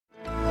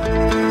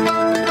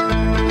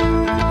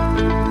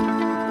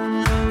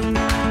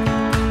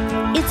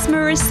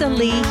Marissa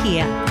Lee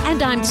here,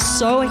 and I'm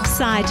so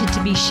excited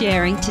to be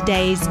sharing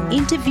today's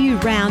interview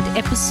round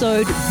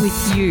episode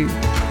with you.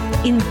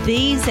 In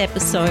these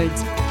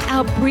episodes,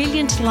 our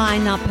brilliant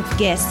lineup of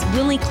guests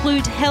will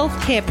include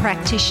healthcare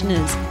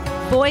practitioners,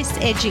 voice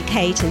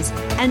educators,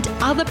 and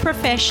other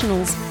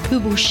professionals who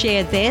will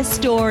share their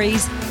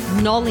stories,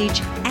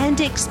 knowledge,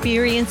 and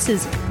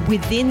experiences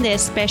within their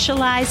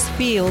specialized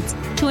fields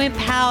to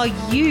empower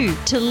you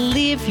to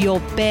live your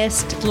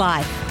best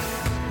life.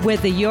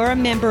 Whether you're a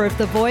member of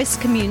the voice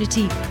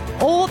community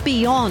or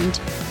beyond,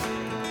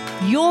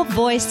 your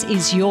voice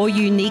is your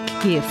unique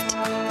gift.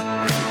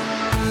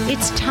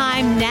 It's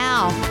time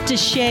now to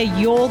share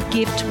your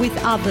gift with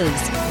others,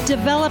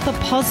 develop a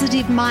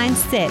positive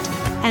mindset,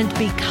 and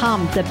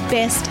become the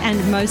best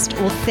and most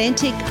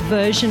authentic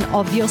version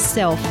of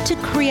yourself to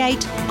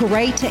create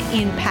greater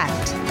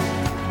impact.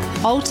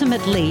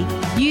 Ultimately,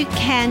 you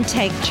can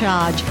take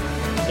charge.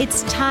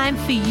 It's time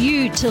for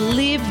you to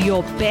live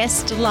your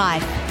best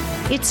life.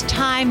 It's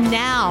time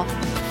now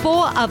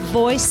for A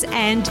Voice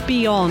and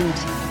Beyond.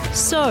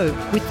 So,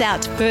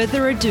 without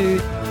further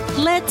ado,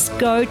 let's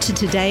go to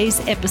today's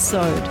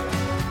episode.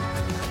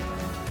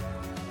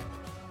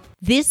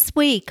 This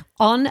week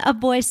on A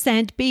Voice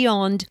and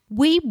Beyond,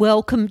 we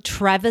welcome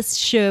Travis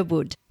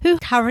Sherwood, who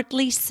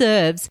currently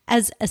serves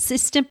as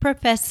Assistant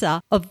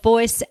Professor of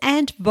Voice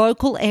and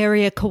Vocal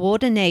Area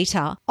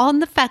Coordinator on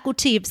the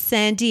faculty of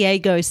San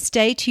Diego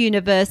State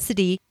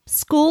University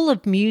School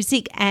of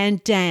Music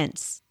and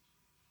Dance.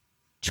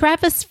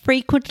 Travis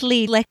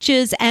frequently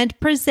lectures and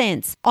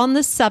presents on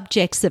the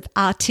subjects of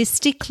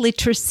artistic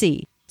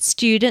literacy,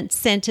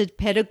 student-centered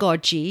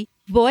pedagogy,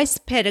 voice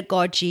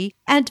pedagogy,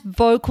 and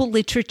vocal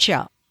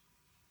literature.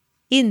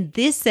 In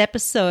this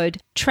episode,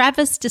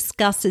 Travis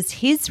discusses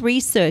his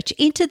research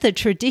into the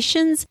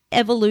traditions,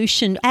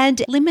 evolution,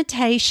 and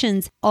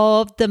limitations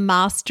of the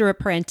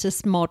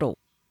Master-Apprentice model.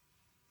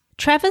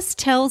 Travis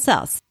tells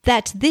us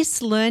that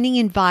this learning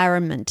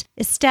environment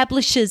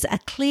establishes a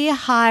clear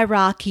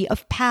hierarchy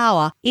of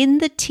power in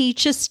the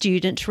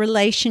teacher-student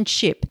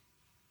relationship.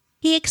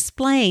 He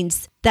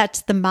explains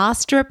that the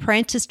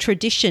Master-Apprentice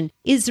tradition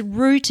is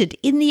rooted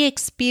in the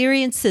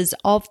experiences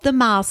of the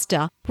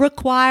master,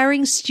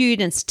 requiring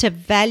students to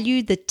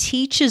value the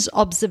teacher's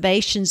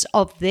observations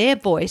of their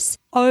voice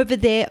over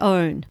their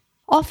own,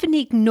 often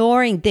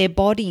ignoring their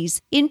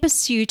bodies in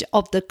pursuit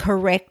of the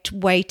correct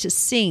way to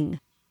sing.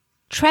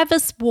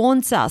 Travis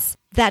warns us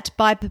that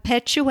by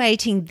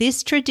perpetuating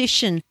this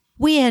tradition,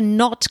 we are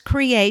not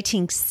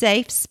creating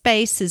safe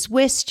spaces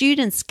where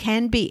students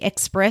can be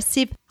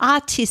expressive,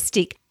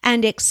 artistic,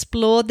 and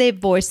explore their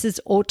voices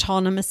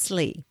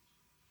autonomously.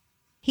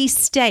 He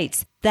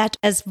states that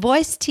as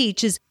voice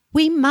teachers,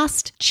 we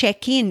must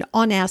check in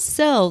on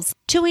ourselves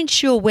to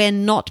ensure we're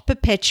not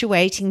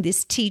perpetuating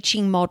this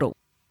teaching model.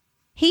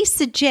 He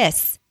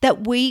suggests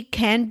that we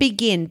can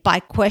begin by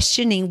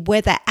questioning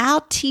whether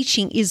our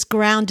teaching is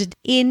grounded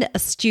in a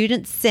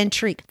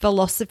student-centric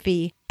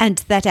philosophy and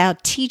that our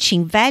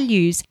teaching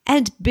values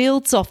and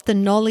builds off the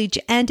knowledge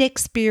and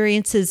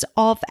experiences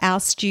of our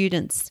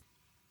students.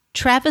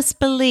 Travis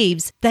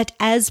believes that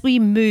as we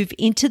move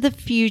into the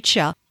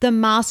future, the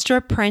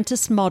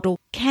Master-Apprentice model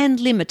can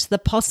limit the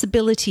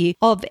possibility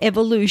of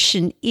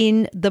evolution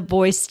in the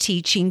voice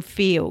teaching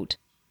field.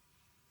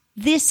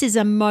 This is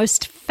a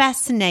most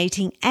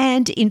fascinating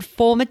and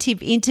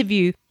informative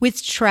interview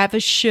with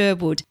Travis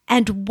Sherwood,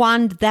 and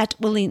one that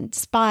will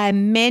inspire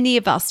many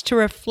of us to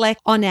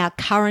reflect on our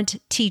current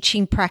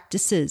teaching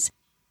practices.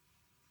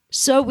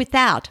 So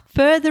without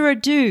further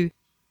ado,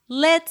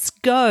 let's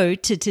go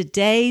to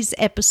today's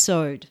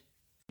episode.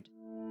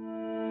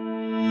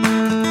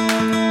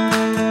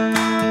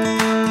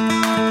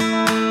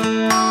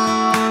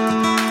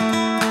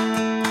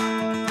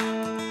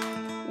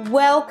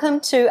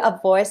 Welcome to A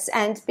Voice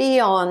and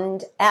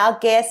Beyond. Our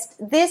guest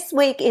this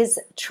week is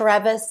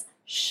Travis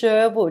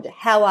Sherwood.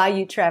 How are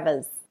you,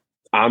 Travis?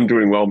 I'm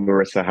doing well,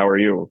 Marissa. How are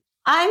you?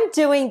 I'm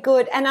doing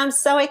good, and I'm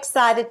so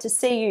excited to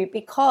see you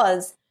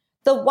because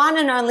the one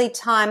and only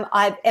time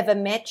I've ever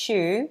met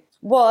you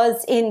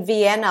was in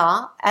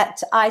Vienna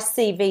at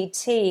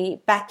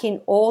ICVT back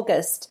in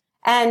August.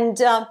 And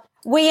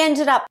we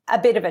ended up a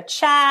bit of a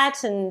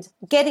chat and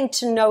getting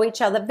to know each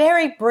other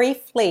very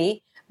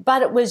briefly.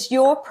 But it was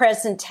your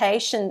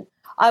presentation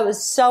I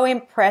was so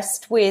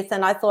impressed with,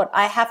 and I thought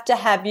I have to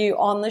have you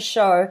on the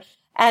show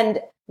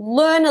and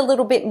learn a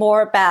little bit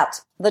more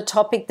about the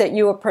topic that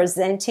you were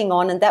presenting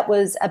on, and that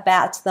was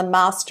about the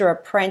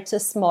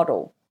Master-Apprentice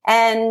model.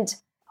 And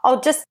I'll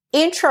just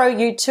intro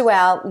you to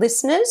our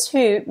listeners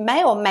who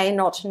may or may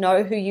not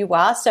know who you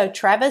are. So,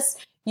 Travis,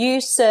 you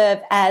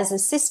serve as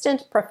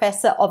Assistant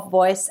Professor of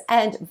Voice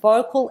and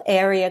Vocal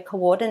Area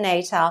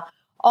Coordinator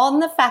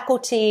on the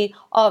faculty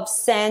of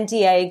San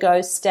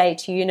Diego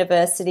State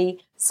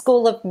University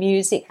School of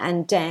Music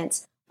and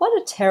Dance. What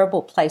a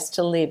terrible place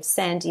to live,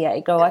 San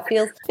Diego. I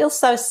feel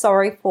so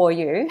sorry for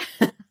you.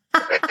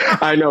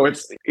 I know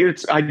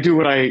I do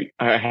what I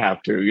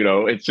have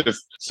to, it's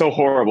just so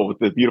horrible with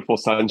the beautiful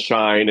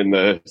sunshine and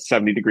the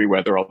 70-degree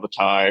weather all the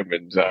time.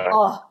 And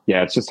Oh,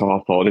 yeah, it's just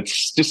awful. And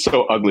it's just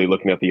so ugly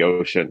looking at the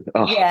ocean.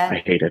 Oh, yeah. I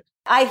hate it.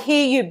 I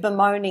hear you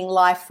bemoaning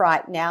life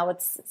right now.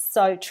 It's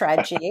so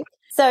tragic.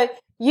 So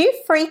you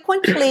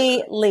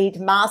frequently lead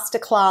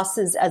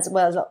masterclasses as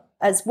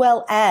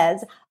well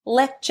as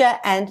lecture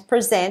and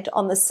present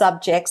on the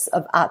subjects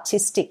of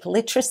artistic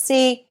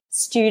literacy,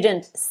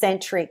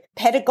 student-centric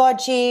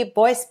pedagogy,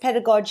 voice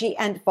pedagogy,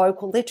 and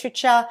vocal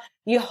literature.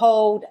 You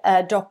hold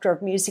a Doctor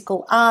of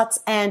Musical Arts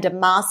and a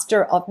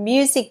Master of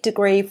Music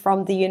degree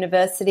from the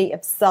University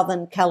of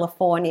Southern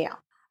California.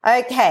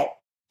 Okay,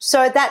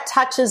 so that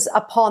touches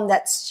upon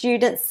that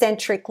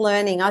student-centric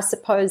learning. I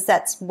suppose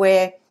that's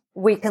where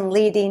we can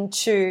lead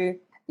into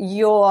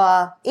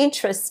your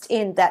interest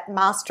in that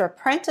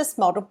Master-Apprentice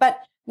model,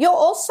 but you're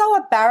also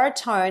a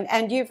baritone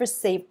and you've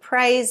received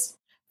praise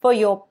for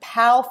your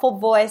powerful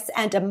voice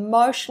and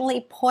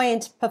emotionally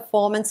poignant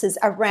performances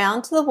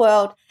around the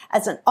world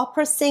as an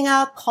opera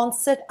singer,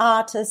 concert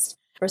artist,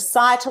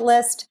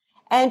 recitalist,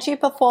 and you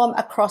perform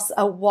across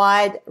a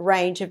wide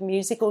range of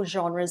musical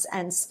genres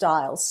and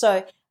styles.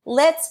 So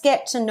let's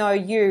get to know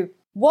you.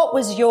 What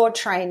was your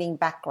training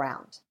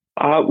background?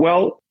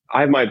 Well,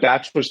 I have my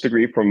bachelor's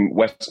degree from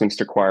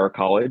Westminster Choir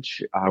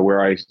College,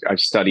 where I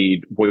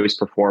studied voice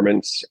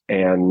performance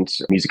and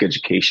music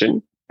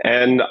education.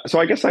 And so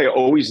I guess I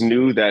always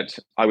knew that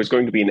I was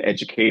going to be an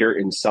educator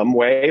in some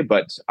way,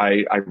 but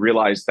I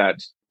realized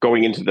that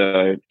going into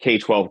the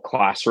K-12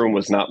 classroom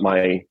was not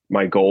my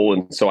goal.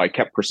 And so I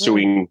kept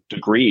pursuing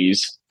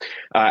degrees,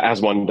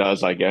 as one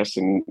does, I guess,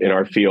 in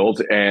our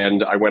field.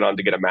 And I went on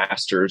to get a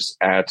master's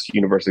at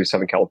University of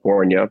Southern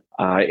California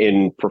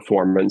in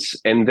performance.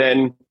 And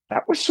then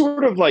that was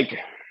sort of like,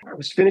 I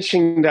was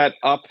finishing that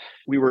up.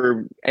 We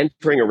were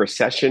entering a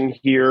recession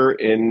here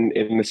in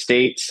the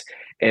States,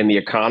 and the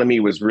economy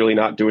was really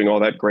not doing all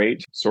that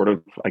great, sort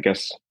of, I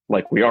guess,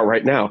 like we are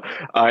right now.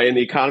 And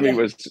the economy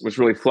was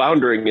really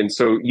floundering. And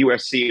so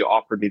USC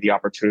offered me the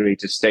opportunity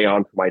to stay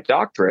on for my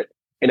doctorate.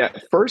 And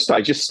at first,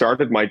 I just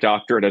started my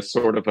doctorate as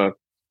sort of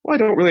I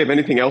don't really have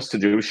anything else to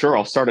do. Sure,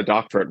 I'll start a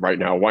doctorate right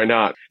now. Why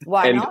not?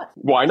 Why not?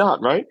 Why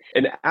not, right?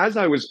 And as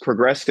I was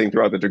progressing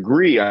throughout the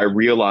degree, I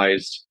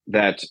realized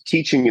that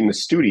teaching in the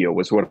studio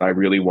was what I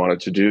really wanted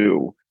to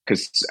do.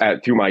 Because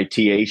through my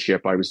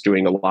TA-ship, I was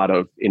doing a lot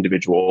of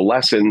individual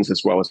lessons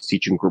as well as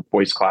teaching group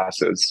voice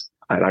classes.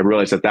 And I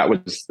realized that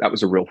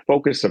was a real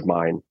focus of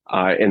mine.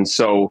 And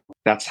so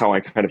that's how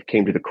I kind of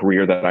came to the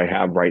career that I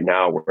have right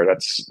now, where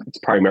it's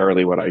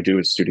primarily what I do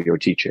is studio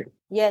teaching.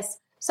 Yes.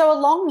 So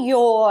along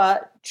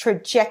your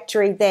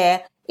trajectory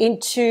there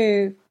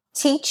into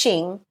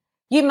teaching,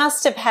 you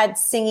must have had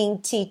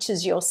singing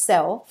teachers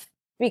yourself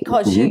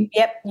because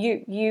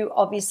you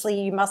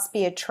obviously you must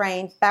be a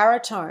trained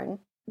baritone.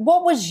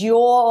 What was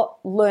your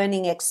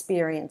learning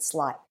experience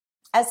like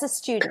as a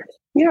student?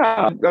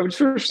 Yeah, I would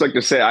first like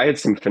to say I had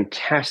some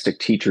fantastic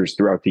teachers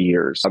throughout the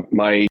years.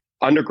 My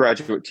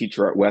undergraduate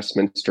teacher at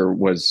Westminster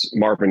was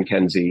Marvin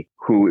Kenzie,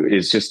 who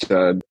is just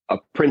a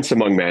prince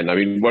among men. I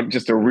mean,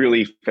 just a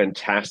really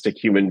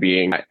fantastic human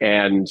being.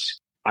 And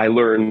I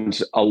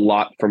learned a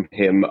lot from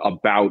him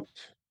about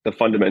the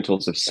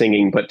fundamentals of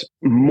singing, but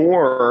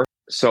more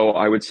so,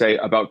 I would say,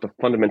 about the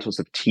fundamentals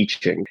of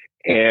teaching.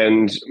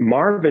 And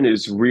Marvin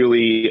is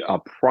really a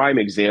prime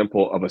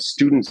example of a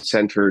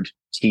student-centered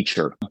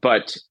teacher.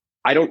 But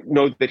I don't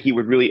know that he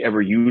would really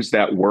ever use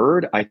that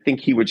word. I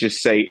think he would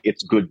just say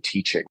it's good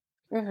teaching.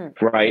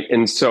 Right.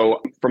 And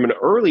so from an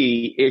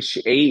early-ish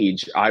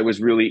age, I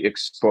was really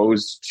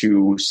exposed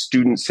to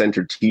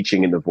student-centered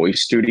teaching in the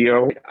voice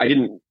studio. I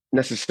didn't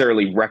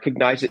necessarily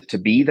recognize it to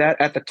be that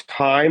at the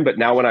time, but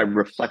now when I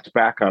reflect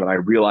back on it, I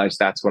realize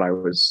that's what I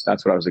was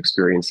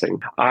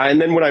experiencing.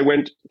 And then when I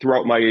went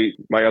throughout my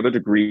other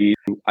degree,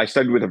 I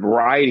studied with a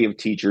variety of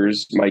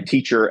teachers. My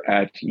teacher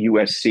at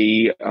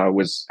USC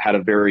had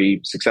a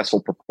very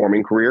successful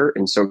performing career,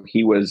 and so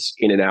he was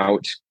in and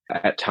out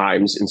at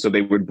times, and so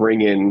they would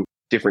bring in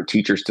different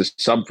teachers to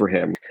sub for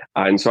him.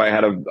 And so I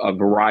had a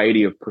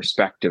variety of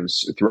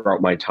perspectives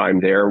throughout my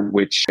time there,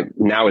 which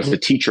now as a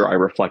teacher, I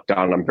reflect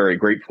on and I'm very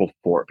grateful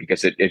for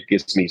because it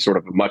gives me sort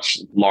of a much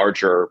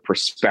larger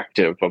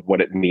perspective of what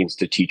it means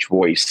to teach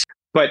voice.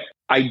 But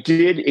I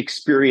did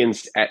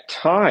experience at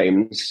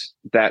times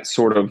that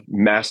sort of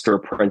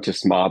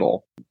master-apprentice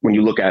model. When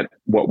you look at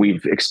what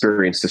we've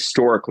experienced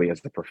historically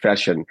as the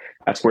profession,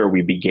 that's where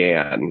we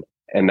began.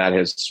 And that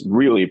has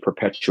really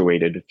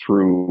perpetuated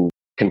through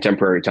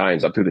contemporary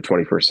times up through the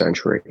 21st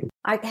century.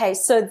 Okay,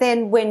 so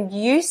then when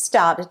you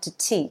started to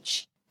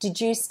teach, did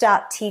you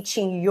start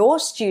teaching your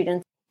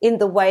students in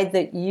the way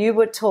that you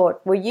were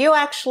taught? Were you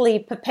actually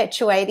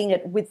perpetuating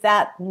it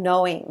without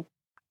knowing?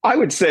 I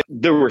would say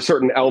there were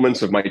certain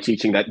elements of my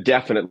teaching that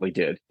definitely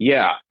did.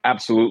 Yeah,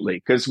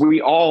 absolutely. Because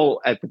we all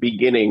at the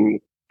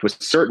beginning, to a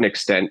certain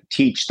extent,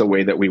 teach the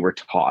way that we were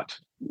taught,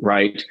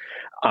 right?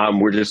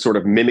 We're just sort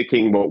of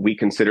mimicking what we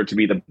consider to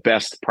be the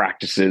best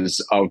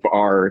practices of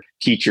our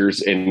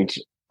teachers and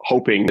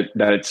hoping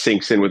that it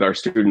sinks in with our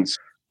students.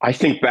 I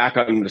think back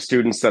on the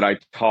students that I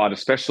taught,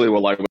 especially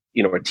while I was,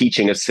 a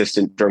teaching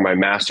assistant during my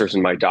master's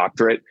and my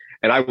doctorate,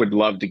 and I would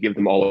love to give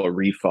them all a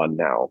refund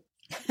now,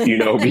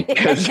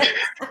 because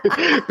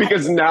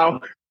because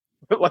now,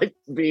 like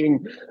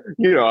being,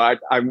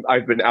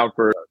 I've been out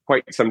for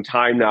quite some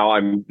time now.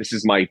 This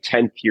is my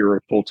 10th year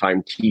of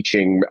full-time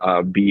teaching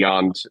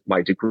beyond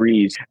my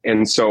degrees.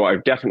 And so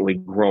I've definitely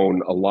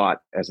grown a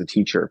lot as a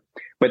teacher.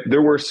 But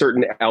there were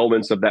certain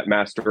elements of that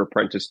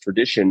Master-Apprentice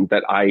tradition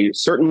that I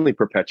certainly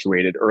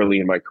perpetuated early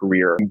in my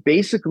career.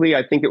 Basically,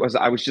 I think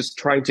I was just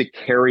trying to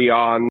carry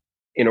on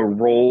in a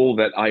role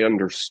that I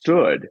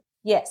understood.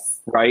 Yes.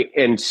 Right.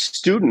 And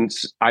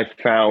students, I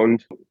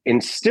found,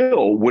 and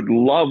still would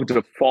love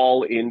to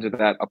fall into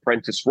that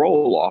apprentice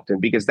role often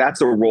because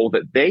that's a role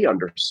that they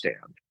understand.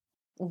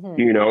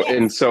 Yes,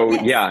 and so,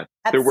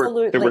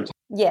 absolutely.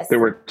 there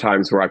were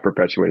times where I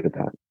perpetuated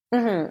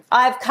that.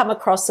 I've come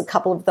across a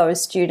couple of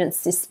those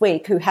students this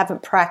week who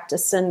haven't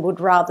practiced and would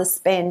rather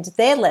spend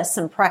their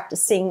lesson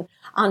practicing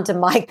under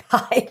my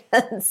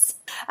guidance.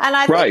 And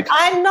I think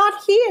I'm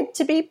not here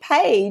to be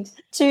paid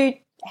to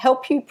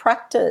help you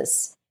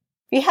practice.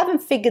 If you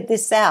haven't figured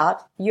this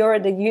out, you're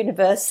at a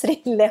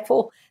university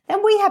level,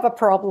 then we have a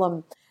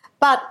problem.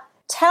 But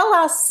tell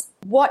us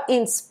what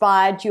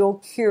inspired your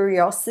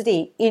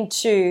curiosity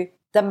into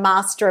the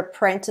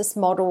Master-Apprentice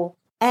model,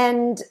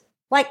 and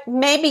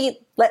maybe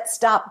let's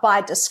start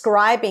by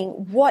describing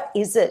what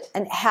is it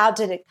and how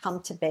did it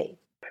come to be?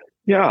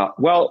 Yeah,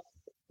 well,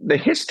 the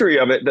history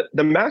of it,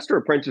 the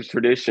Master-Apprentice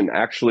tradition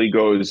actually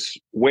goes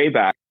way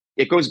back.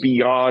 It goes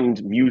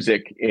beyond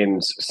music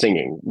and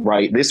singing,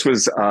 right? This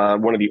was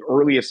one of the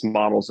earliest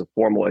models of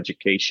formal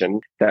education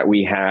that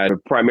we had,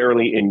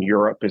 primarily in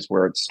Europe is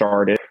where it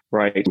started,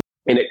 right?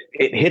 And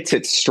it hits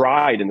its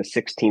stride in the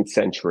 16th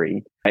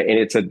century, and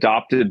it's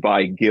adopted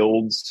by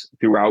guilds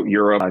throughout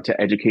Europe to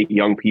educate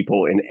young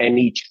people in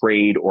any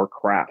trade or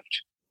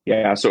craft.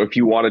 Yeah, so if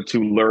you wanted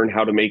to learn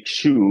how to make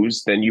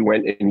shoes, then you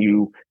went and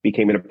you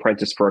became an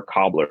apprentice for a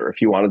cobbler.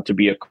 If you wanted to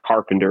be a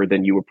carpenter,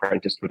 then you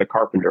apprenticed with a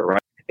carpenter,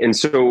 right? And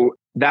so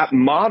that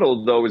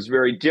model, though, is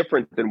very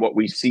different than what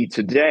we see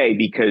today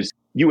because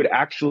you would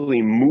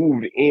actually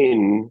move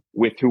in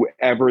with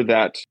whoever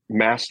that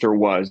master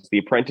was. The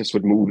apprentice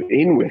would move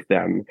in with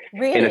them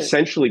and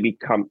essentially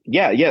become,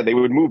 they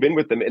would move in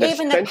with them and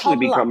even essentially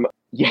become,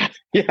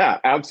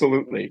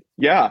 absolutely.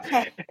 Yeah.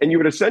 Okay. And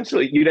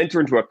you'd enter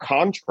into a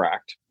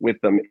contract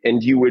with them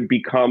and you would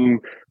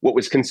become what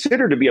was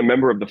considered to be a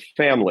member of the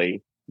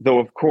family. Though,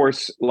 of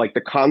course,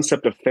 the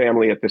concept of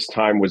family at this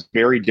time was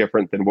very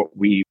different than what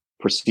we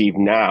perceive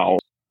now.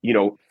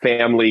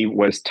 Family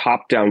was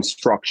top-down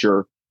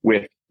structure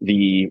with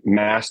the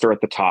master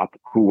at the top,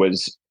 who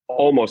was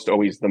almost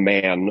always the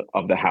man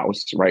of the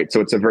house, right?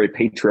 So it's a very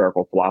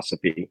patriarchal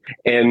philosophy.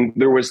 And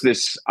there was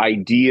this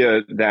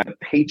idea that the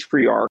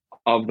patriarch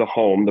of the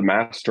home, the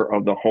master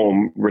of the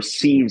home,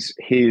 receives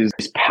his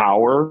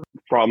power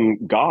from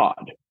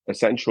God,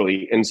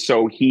 essentially. And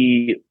so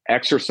he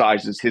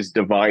exercises his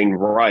divine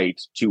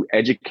right to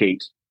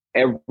educate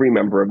every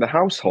member of the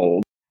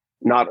household,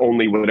 not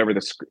only whatever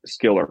the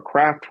skill or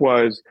craft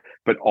was,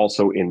 but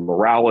also in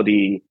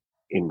morality,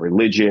 in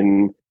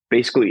religion,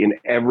 basically in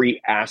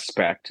every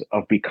aspect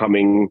of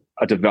becoming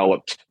a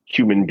developed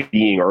human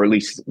being, or at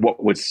least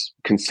what was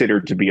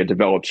considered to be a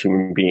developed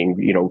human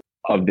being,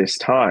 of this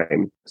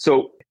time.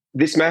 So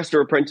this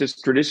Master-Apprentice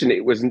tradition,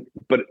 it was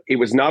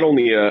not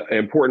only an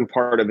important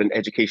part of an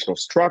educational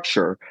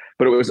structure,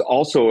 but it was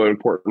also an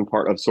important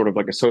part of sort of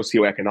like a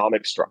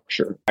socioeconomic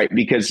structure, right?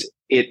 Because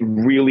it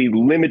really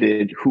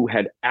limited who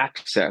had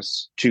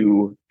access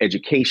to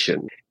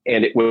education.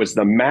 And it was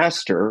the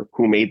master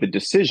who made the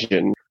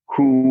decision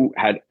who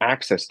had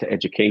access to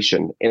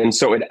education. And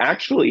so it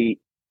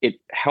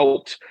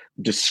helped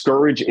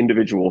discourage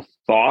individual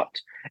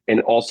thought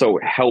and also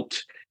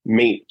helped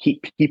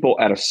keep people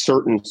at a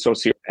certain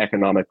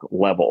socioeconomic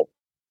level,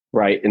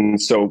 right?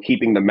 And so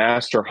keeping the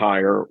master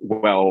higher,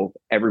 well,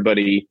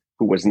 everybody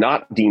who was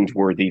not deemed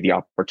worthy the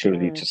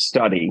opportunity to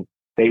study,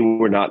 they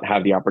would not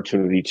have the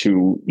opportunity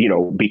to,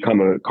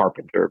 become a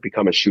carpenter,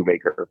 become a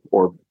shoemaker,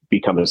 or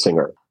become a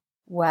singer.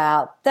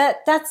 Wow,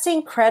 that's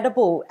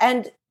incredible.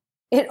 And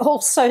it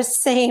also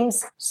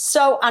seems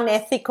so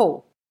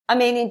unethical. I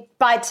mean,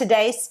 by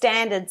today's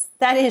standards,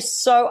 that is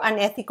so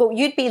unethical.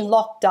 You'd be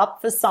locked up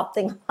for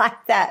something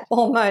like that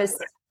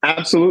almost.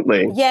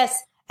 Absolutely.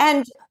 Yes.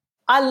 And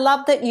I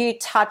love that you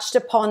touched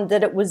upon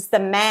that it was the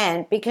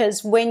man,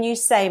 because when you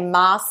say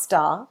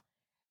master,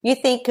 you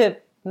think of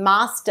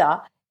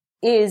master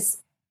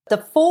is the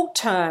full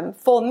term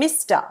for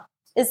Mr.,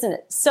 isn't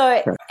it?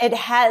 So it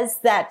has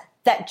that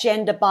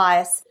gender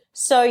bias.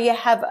 So you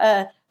have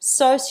a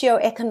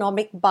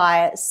socioeconomic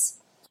bias.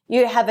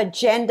 You have a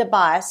gender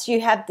bias.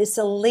 You have this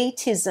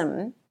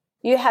elitism.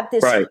 You have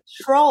this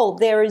control.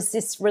 There is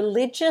this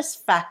religious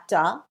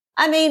factor.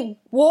 I mean,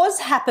 wars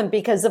happen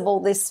because of all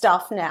this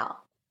stuff now.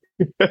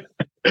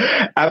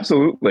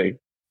 Absolutely.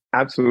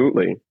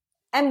 Absolutely.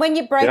 And when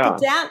you break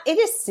it down, it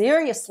is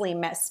seriously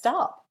messed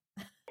up.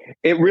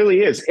 It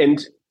really is.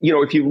 And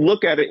if you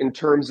look at it in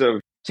terms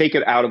of take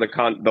it out of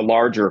the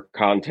larger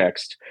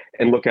context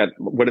and look at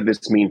what did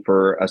this mean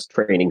for us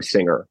training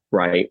singer,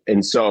 right?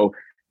 And so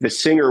the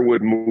singer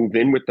would move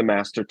in with the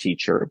master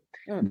teacher.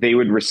 They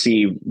would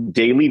receive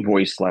daily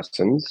voice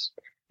lessons.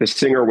 The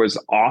singer was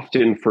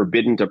often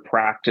forbidden to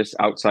practice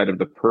outside of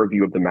the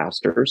purview of the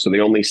master. So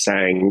they only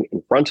sang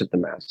in front of the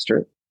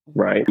master,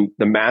 right?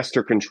 The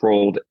master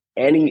controlled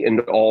any and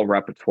all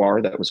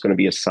repertoire that was going to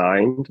be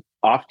assigned.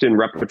 Often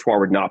repertoire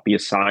would not be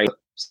assigned,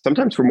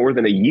 sometimes for more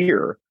than a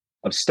year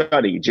of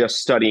study, just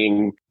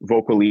studying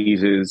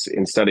vocalises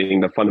and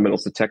studying the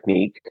fundamentals of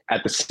technique.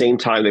 At the same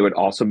time, they would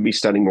also be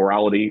studying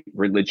morality,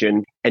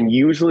 religion, and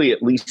usually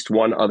at least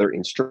one other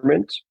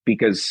instrument,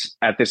 because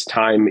at this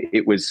time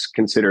it was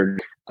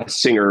considered a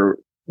singer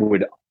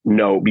would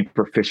be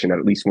proficient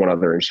at least one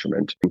other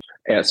instrument,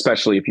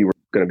 especially if you were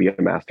going to be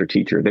a master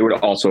teacher. They would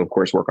also, of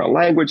course, work on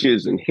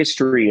languages and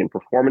history and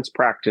performance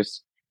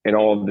practice and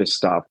all of this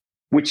stuff,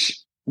 which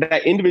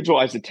that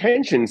individualized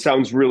attention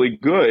sounds really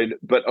good,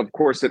 but of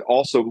course it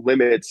also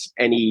limits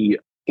any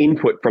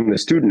input from the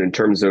student in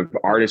terms of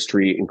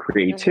artistry and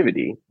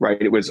creativity,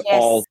 right? It was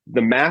all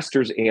the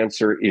master's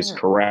answer is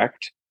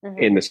correct,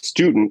 and the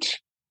student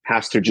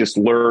has to just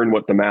learn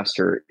what the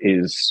master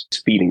is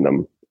feeding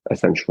them,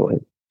 essentially.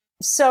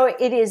 So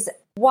it is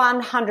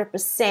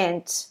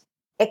 100%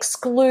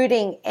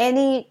 excluding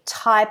any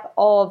type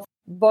of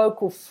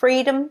vocal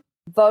freedom,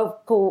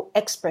 vocal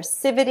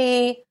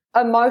expressivity,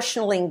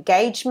 emotional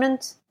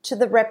engagement to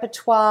the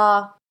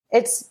repertoire.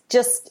 It's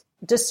just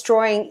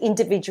destroying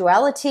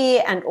individuality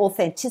and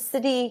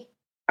authenticity.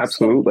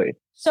 Absolutely.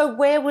 So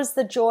where was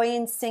the joy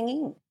in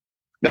singing?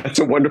 That's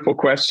a wonderful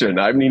question.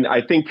 I mean,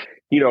 I think,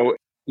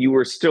 you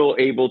were still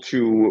able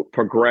to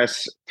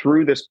progress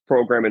through this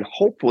program and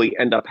hopefully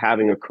end up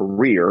having a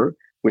career,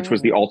 which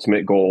was the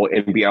ultimate goal,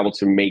 and be able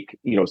to make,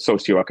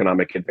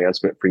 socioeconomic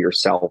advancement for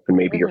yourself and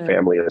maybe your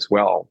family as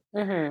well.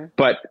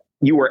 But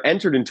you were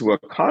entered into a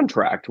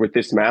contract with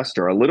this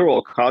master, a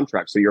literal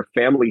contract. So your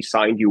family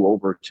signed you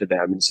over to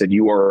them and said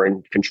you are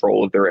in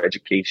control of their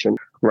education,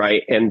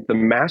 right? And the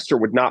master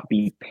would not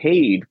be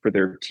paid for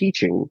their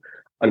teaching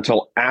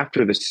until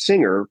after the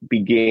singer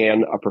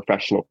began a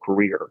professional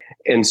career.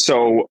 And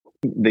so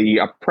the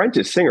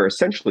apprentice singer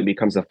essentially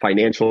becomes a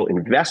financial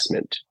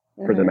investment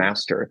for the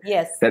master.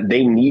 That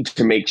they need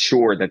to make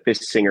sure that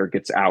this singer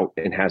gets out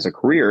and has a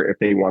career if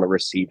they want to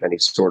receive any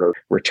sort of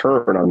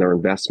return on their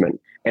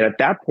investment. And at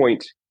that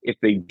point, if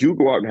they do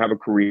go out and have a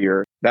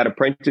career, that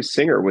apprentice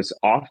singer was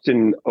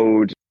often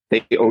owed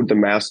the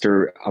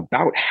master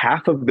about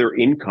half of their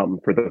income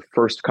for the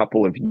first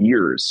couple of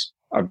years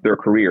of their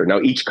career. Now,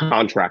 each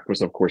contract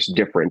was, of course,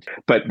 different,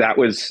 but that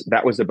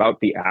was about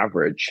the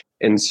average.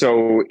 And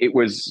so it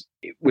was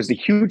a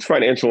huge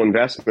financial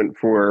investment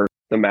for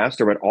the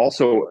master, but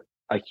also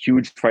a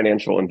huge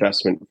financial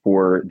investment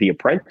for the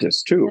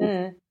apprentice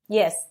too.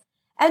 Yes.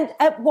 And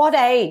at what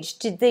age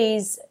did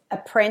these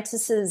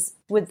apprentices,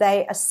 were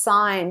they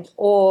assigned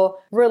or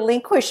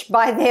relinquished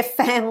by their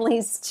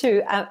families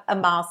to a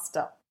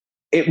master?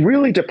 It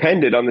really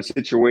depended on the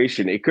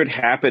situation. It could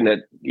happen at,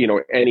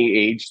 any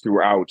age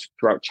throughout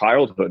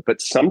childhood,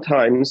 but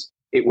sometimes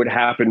it would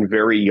happen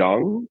very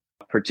young,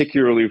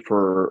 particularly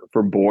for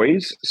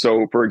boys.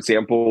 So, for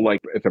example, like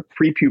if a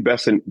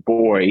prepubescent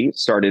boy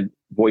started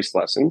voice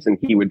lessons, and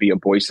he would be a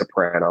boy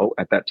soprano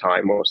at that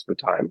time, most of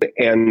the time,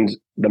 and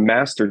the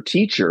master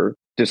teacher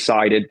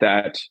decided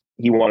that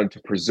he wanted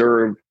to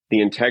preserve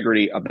the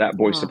integrity of that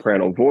boy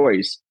soprano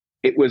voice,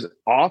 it was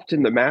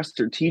often the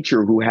master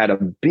teacher who had a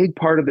big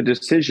part of the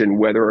decision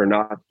whether or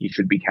not he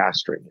should be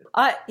castrated.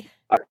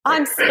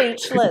 I'm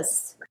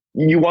speechless.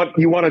 You want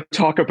to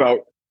talk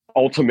about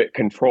ultimate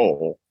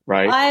control,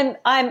 right?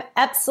 I'm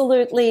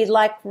absolutely,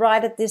 like,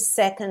 right at this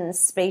second,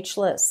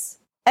 speechless.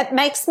 It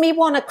makes me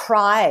want to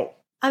cry.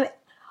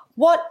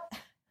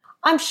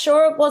 I'm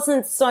sure it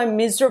wasn't so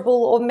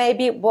miserable, or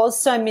maybe it was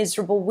so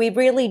miserable. We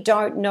really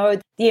don't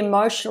know the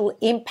emotional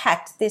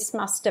impact this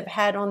must have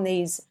had on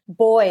these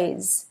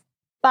boys.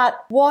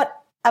 But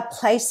what a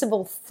place of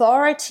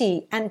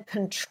authority and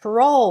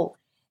control.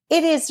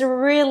 It is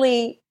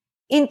really,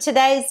 in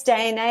today's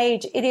day and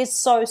age, it is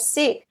so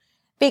sick,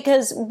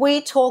 because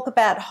we talk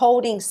about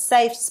holding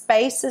safe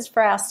spaces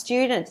for our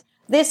students.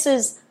 This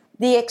is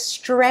the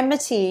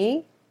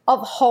extremity of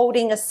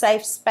holding a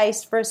safe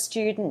space for a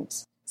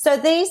student. So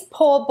these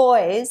poor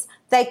boys,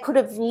 they could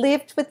have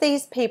lived with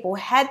these people,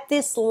 had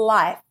this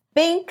life,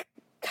 been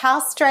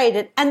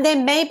castrated, and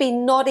then maybe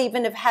not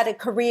even have had a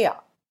career.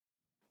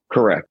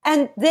 Correct.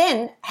 And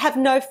then have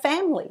no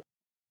family.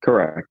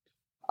 Correct.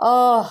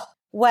 Oh,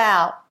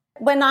 wow.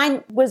 When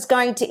I was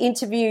going to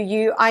interview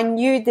you, I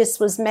knew this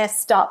was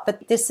messed up,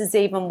 but this is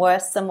even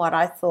worse than what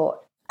I thought.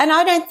 And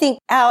I don't think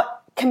our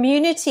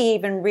community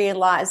even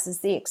realizes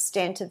the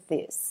extent of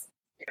this.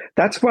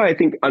 That's why I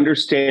think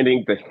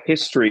understanding the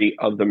history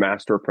of the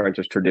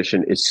Master-Apprentice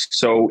tradition is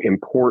so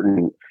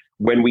important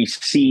when we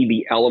see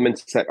the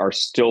elements that are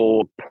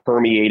still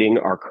permeating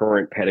our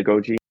current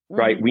pedagogy.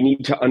 right? We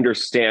need to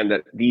understand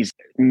that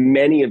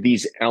many of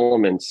these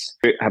elements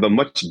have a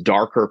much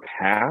darker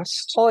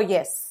past. Oh,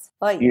 yes.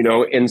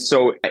 And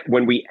so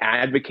when we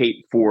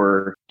advocate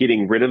for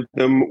getting rid of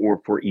them or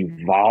for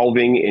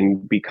evolving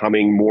and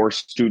becoming more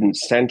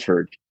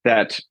student-centered,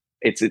 that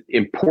it's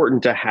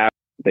important to have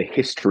the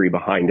history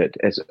behind it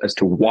as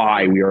to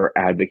why we are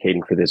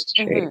advocating for this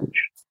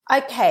change.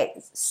 Okay,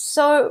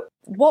 so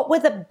what were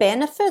the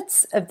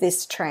benefits of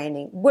this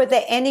training? Were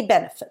there any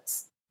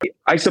benefits?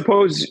 I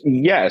suppose,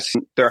 yes,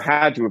 there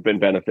had to have been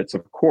benefits,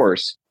 of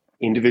course.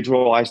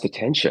 Individualized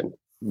attention,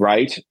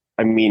 right?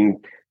 I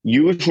mean,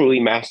 usually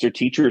master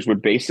teachers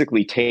would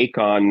basically take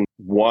on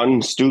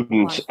one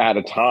student at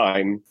a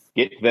time,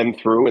 get them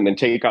through, and then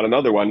take on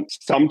another one.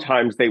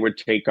 Sometimes they would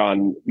take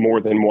on more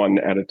than one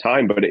at a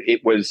time, but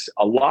it was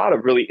a lot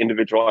of really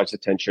individualized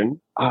attention.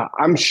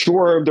 I'm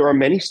sure there are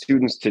many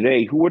students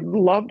today who would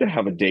love to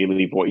have a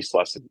daily voice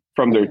lesson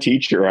from their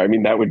teacher. I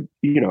mean, that would,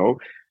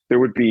 there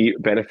would be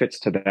benefits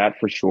to that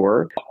for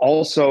sure.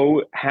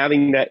 Also,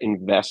 having that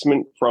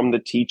investment from the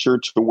teacher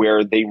to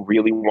where they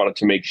really wanted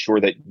to make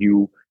sure that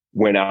you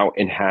went out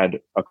and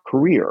had a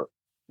career.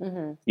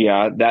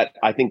 Yeah,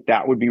 I think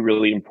that would be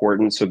really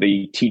important. So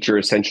the teacher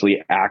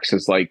essentially acts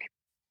as like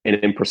an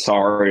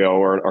impresario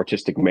or an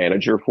artistic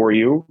manager for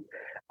you.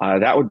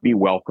 That would be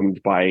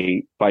welcomed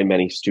by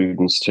many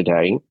students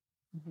today,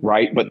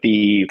 right? But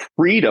the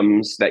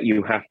freedoms that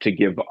you have to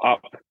give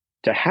up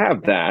to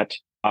have that,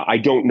 I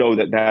don't know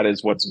that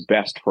is what's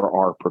best for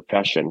our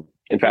profession.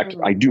 In fact,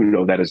 I do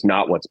know that is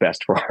not what's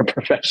best for our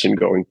profession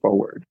going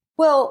forward.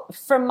 Well,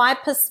 from my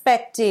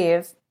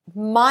perspective,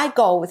 my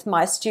goal with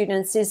my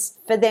students is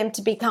for them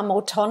to become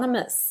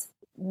autonomous.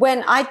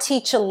 When I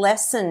teach a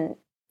lesson,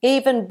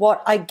 even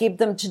what I give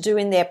them to do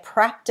in their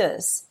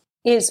practice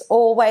is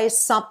always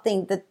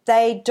something that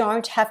they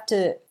don't have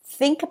to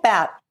think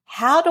about.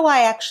 How do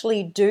I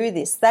actually do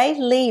this? They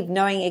leave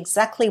knowing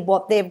exactly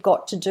what they've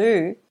got to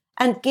do,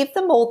 and give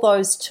them all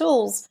those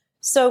tools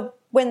so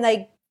when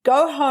they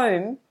go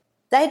home,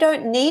 they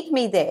don't need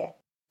me there.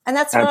 And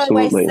that's what I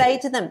always say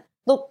to them.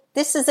 Look,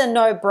 this is a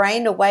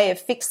no-brainer way of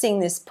fixing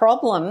this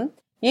problem.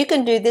 You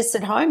can do this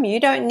at home. You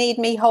don't need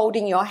me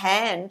holding your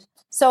hand.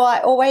 So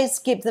I always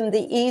give them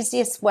the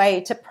easiest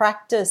way to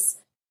practice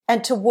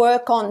and to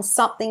work on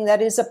something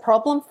that is a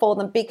problem for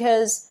them,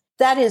 because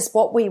that is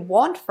what we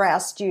want for our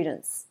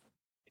students.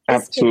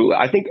 Absolutely.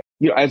 I think,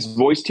 as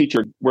voice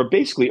teacher, we're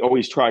basically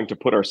always trying to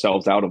put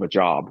ourselves out of a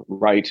job,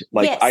 right?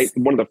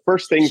 One of the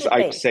first things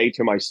I say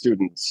to my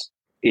students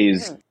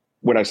is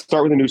when I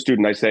start with a new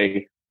student, I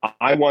say,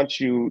 I want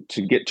you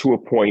to get to a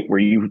point where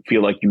you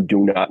feel like you do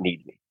not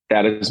need me.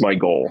 That is my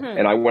goal.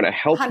 And I want to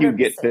help 100%. You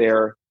get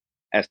there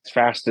as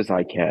fast as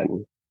I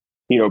can,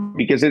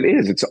 because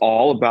it's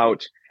all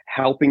about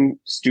helping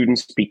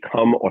students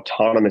become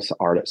autonomous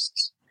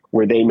artists,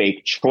 where they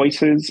make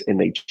choices and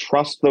they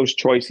trust those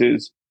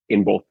choices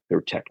in both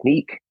their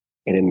technique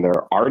and in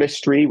their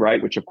artistry,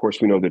 right? Which, of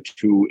course, we know the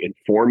two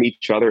inform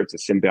each other. It's a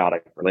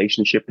symbiotic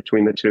relationship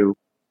between the two.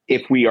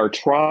 If we are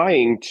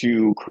trying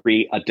to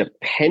create a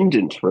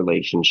dependent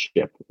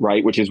relationship,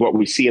 right, which is what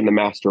we see in the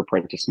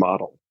Master-Apprentice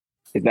model,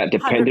 is that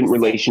dependent 100%.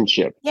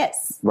 Relationship,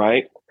 yes,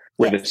 right?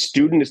 Where the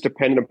student is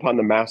dependent upon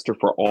the master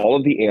for all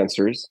of the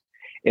answers,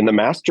 and the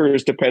master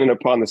is dependent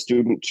upon the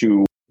student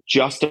to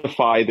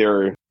justify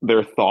their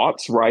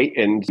thoughts, right?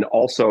 And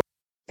also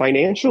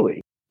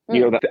financially,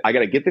 that I got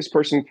to get this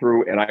person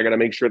through, and I got to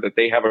make sure that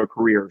they have a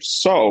career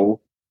so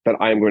that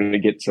I'm going to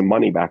get some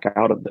money back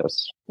out of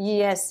this.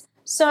 Yes.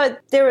 So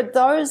there are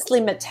those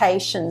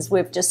limitations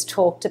we've just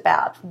talked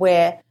about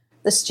where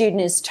the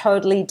student is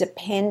totally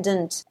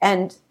dependent,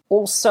 and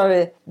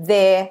also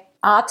their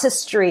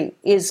artistry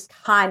is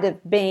kind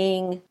of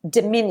being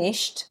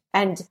diminished,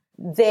 and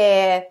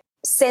their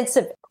sense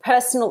of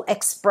personal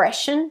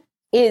expression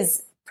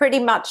is pretty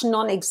much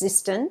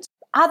non-existent.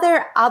 Are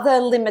there other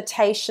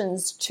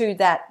limitations to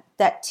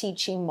that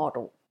teaching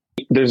model?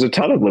 There's a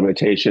ton of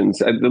limitations.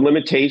 The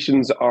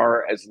limitations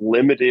are as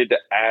limited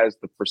as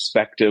the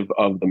perspective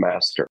of the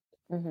master,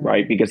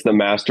 right? Because the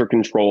master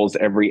controls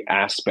every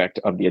aspect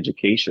of the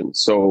education.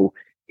 So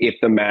if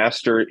the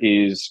master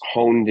is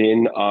honed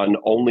in on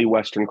only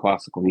Western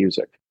classical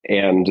music,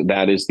 and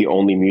that is the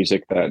only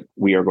music that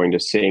we are going to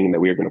sing, that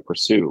we are going to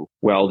pursue,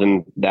 well,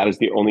 then that is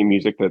the only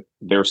music that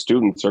their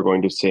students are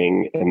going to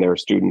sing and their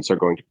students are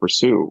going to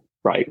pursue,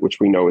 right? Which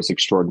we know is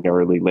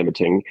extraordinarily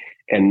limiting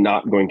and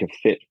not going to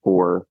fit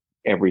for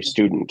every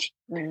student.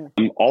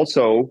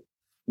 Also,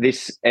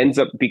 this ends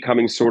up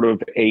becoming sort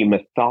of a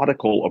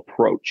methodical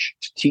approach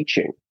to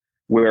teaching,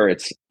 where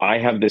I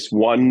have this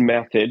one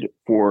method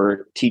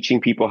for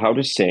teaching people how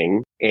to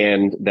sing,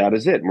 and that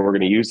is it. And we're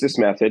going to use this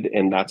method,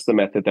 and that's the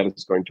method that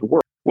is going to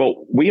work.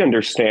 Well, we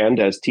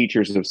understand as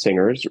teachers of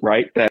singers,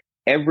 right, that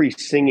every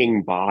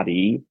singing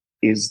body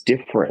is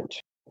different,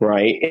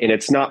 right? And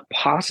it's not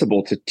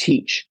possible to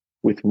teach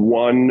with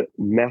one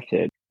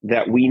method.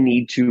 That we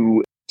need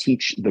to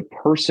teach the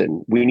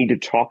person. We need to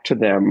talk to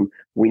them.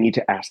 We need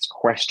to ask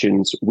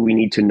questions. We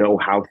need to know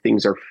how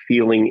things are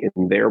feeling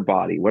in their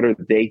body. What are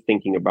they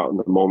thinking about in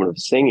the moment of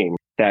singing?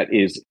 that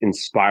is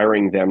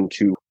inspiring them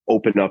to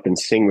open up and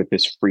sing with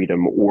this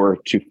freedom, or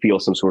to feel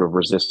some sort of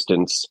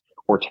resistance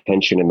or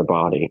tension in the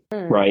body,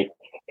 right?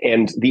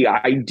 And the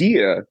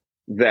idea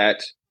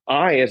that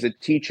I, as a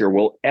teacher,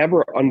 will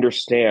ever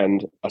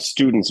understand a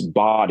student's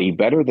body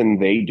better than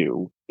they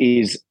do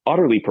is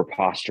utterly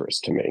preposterous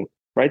to me,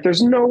 right?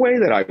 There's no way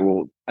that I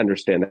will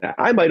understand that.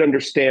 I might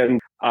understand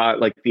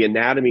like the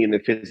anatomy and the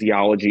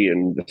physiology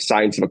and the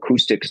science of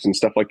acoustics and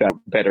stuff like that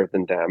better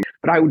than them,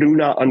 but I do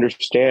not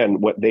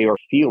understand what they are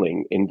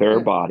feeling in their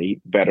body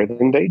better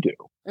than they do.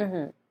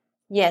 Mm-hmm.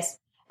 Yes.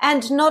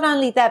 And not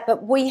only that,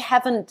 but we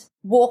haven't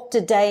walked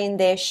a day in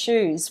their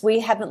shoes.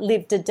 We haven't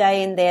lived a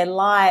day in their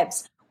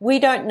lives. We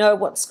don't know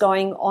what's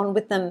going on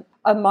with them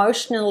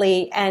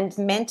emotionally and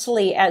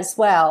mentally as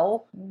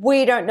well.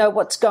 We don't know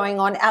what's going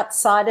on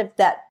outside of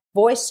that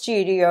voice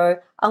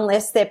studio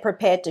unless they're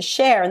prepared to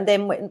share. And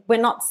then we're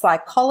not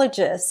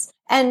psychologists.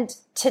 And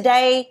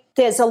today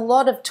there's a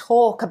lot of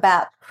talk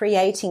about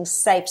creating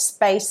safe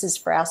spaces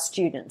for our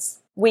students.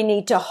 We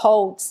need to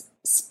hold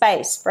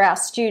space for our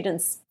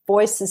students'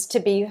 voices to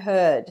be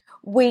heard.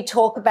 We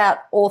talk about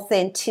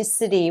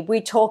authenticity. We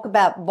talk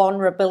about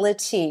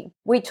vulnerability.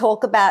 We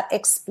talk about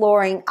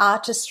exploring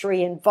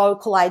artistry and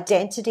vocal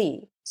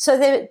identity. So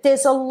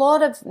there's a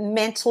lot of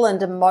mental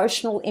and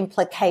emotional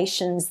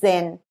implications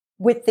then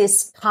with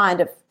this kind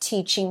of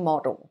teaching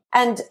model.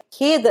 And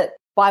hear that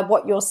by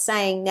what you're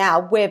saying now,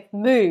 we've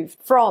moved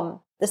from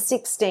the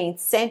 16th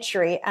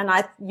century, and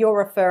you're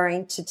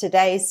referring to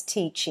today's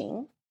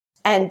teaching.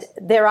 And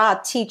there are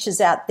teachers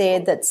out there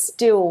that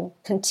still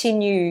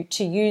continue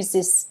to use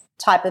this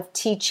type of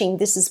teaching.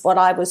 This is what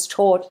I was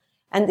taught,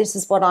 and this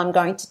is what I'm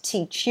going to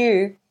teach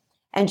you.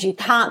 And you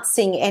can't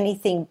sing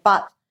anything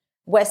but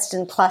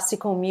Western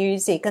classical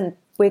music. And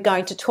we're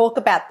going to talk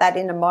about that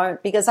in a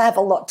moment because I have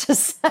a lot to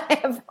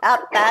say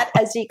about that,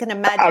 as you can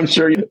imagine. I'm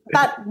sure you do.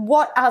 But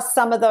what are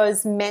some of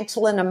those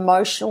mental and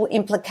emotional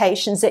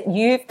implications that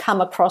you've come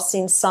across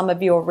in some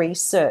of your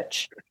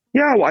research?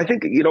 Yeah, well, I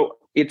think,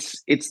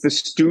 it's the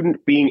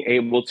student being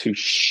able to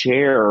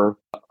share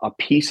a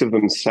piece of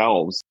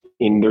themselves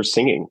in their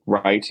singing,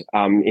 right?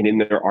 And in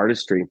their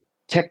artistry.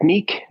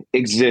 Technique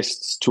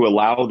exists to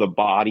allow the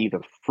body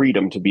the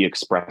freedom to be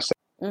expressive,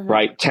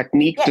 right?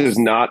 Technique does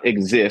not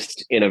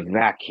exist in a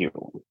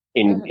vacuum,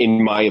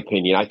 in my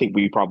opinion. I think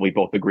we probably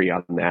both agree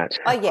on that.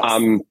 Oh,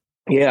 yes.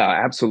 Yeah,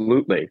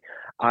 absolutely.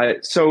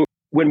 So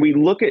when we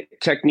look at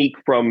technique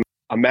from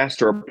a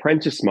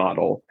Master-Apprentice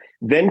model,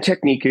 then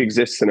technique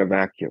exists in a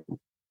vacuum.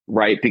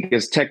 Right?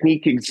 Because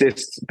technique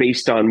exists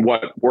based on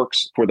what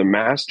works for the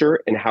master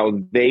and how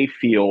they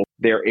feel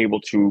they're able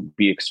to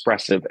be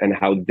expressive and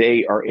how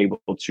they are able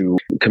to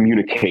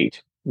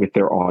communicate with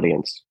their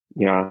audience.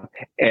 Yeah.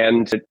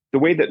 And the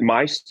way that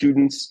my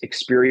students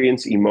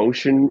experience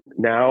emotion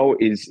now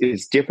is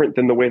different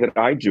than the way that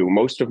I do.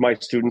 Most of my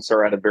students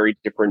are at a very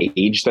different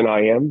age than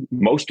I am.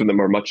 Most of them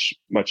are much,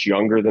 much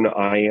younger than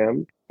I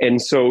am. And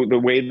so the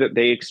way that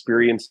they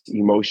experience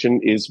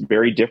emotion is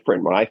very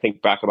different. When I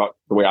think back about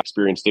the way I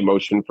experienced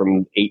emotion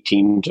from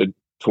 18 to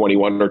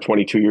 21 or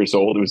 22 years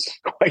old, it was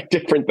quite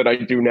different than I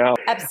do now.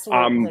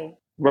 Absolutely.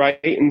 Right.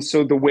 And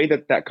so the way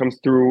that comes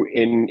through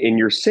in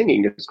your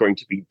singing is going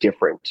to be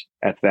different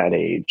at that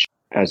age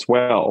as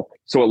well.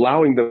 So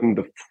allowing them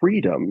the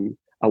freedom,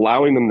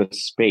 allowing them the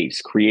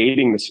space,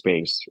 creating the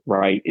space,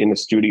 right, in the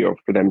studio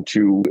for them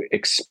to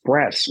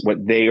express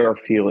what they are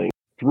feeling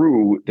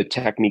through the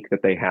technique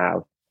that they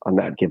have on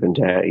that given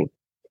day.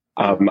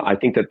 I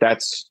think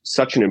that's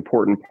such an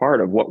important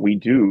part of what we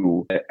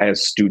do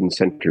as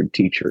student-centered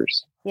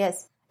teachers.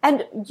 Yes.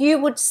 And you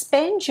would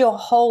spend your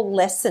whole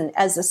lesson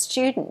as a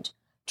student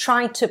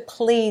trying to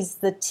please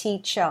the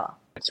teacher.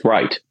 That's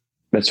right.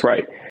 That's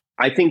right.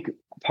 I think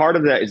part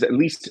of that is, at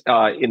least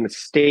in the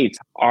States,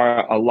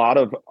 a lot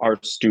of our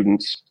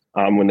students,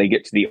 when they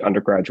get to the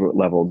undergraduate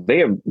level, they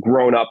have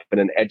grown up in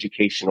an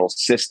educational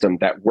system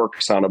that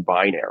works on a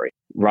binary,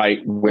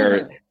 right?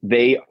 Where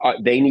they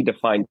need to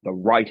find the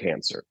right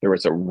answer. There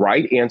is a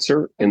right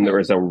answer and there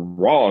is a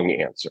wrong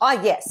answer.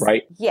 Oh, yes.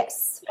 Right?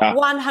 Yes.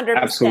 100%.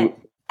 Absolutely.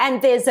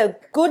 And there's a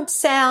good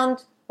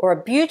sound or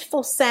a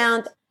beautiful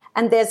sound,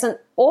 and there's an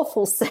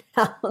awful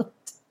sound.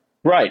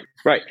 Right,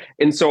 right.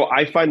 And so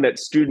I find that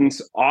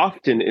students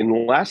often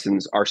in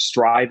lessons are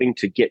striving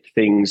to get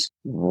things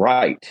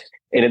right.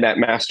 And in that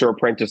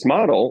Master-Apprentice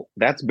model,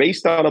 that's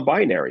based on a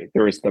binary.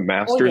 There is the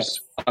master's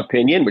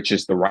opinion, which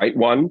is the right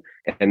one,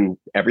 and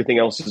everything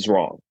else is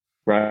wrong,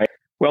 right?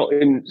 Well,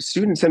 in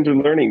student-centered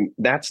learning,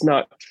 that's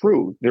not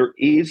true. There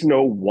is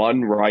no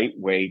one right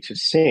way to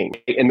sing,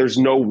 and there's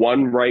no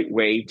one right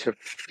way to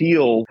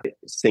feel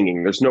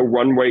singing. There's no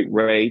one right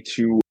way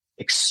to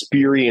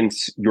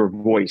experience your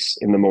voice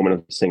in the moment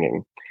of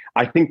singing.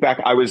 I think back,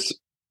 when I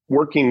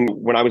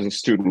was a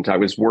student, I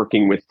was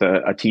working with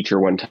a teacher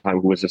one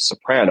time who was a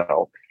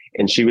soprano,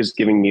 and she was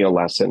giving me a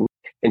lesson,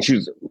 and she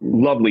was a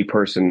lovely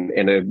person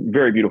and a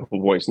very beautiful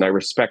voice, and I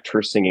respect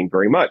her singing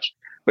very much.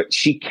 But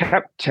she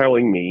kept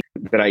telling me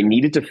that I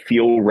needed to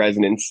feel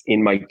resonance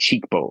in my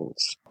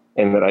cheekbones,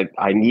 and that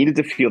I needed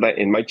to feel that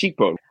in my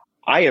cheekbone.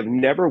 I have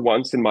never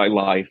once in my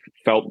life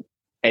felt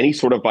any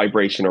sort of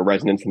vibration or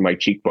resonance in my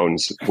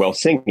cheekbones while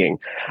singing.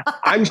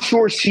 I'm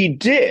sure she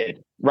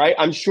did, right?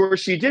 I'm sure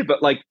she did.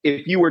 But like,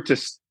 if you were to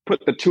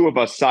put the two of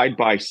us side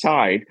by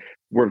side,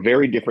 we're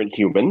very different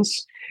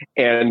humans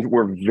and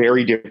we're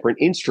very different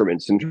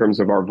instruments in terms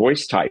of our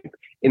voice type.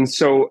 And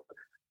so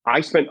I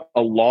spent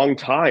a long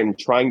time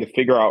trying to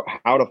figure out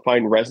how to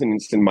find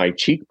resonance in my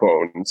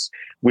cheekbones,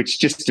 which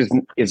just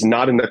is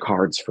not in the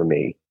cards for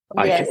me.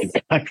 Yes.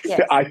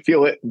 I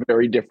feel it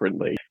very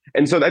differently.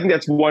 And so I think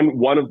that's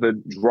one of the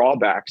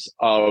drawbacks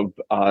of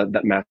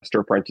that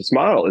Master-Apprentice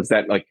model is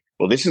that, like,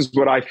 well, this is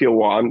what I feel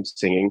while I'm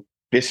singing.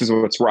 This is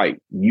what's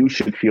right. You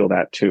should feel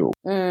that too.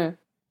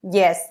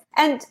 Yes.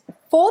 And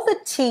for the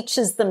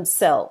teachers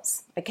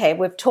themselves, okay,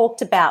 we've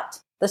talked about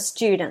the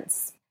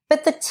students,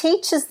 but the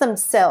teachers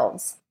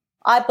themselves,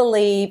 I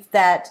believe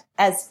that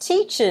as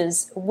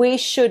teachers, we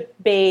should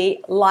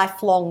be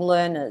lifelong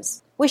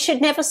learners. We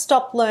should never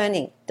stop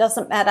learning.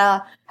 Doesn't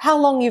matter how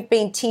long you've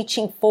been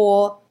teaching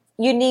for,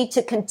 you need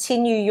to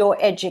continue your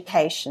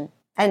education.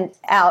 And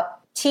our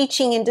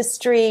teaching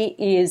industry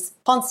is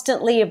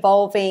constantly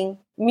evolving.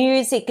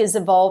 Music is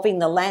evolving.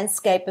 The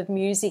landscape of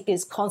music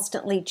is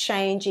constantly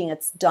changing.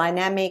 It's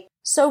dynamic.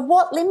 So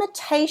what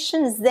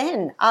limitations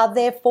then are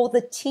there for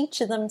the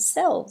teacher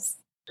themselves?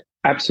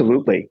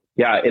 Absolutely.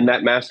 Yeah. In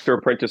that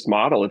Master-Apprentice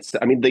model,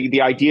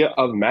 the idea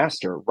of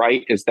master,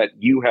 right, is that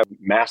you have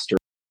mastered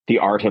the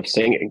art of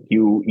singing.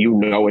 You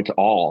know it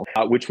all,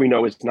 which we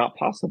know is not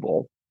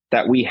possible,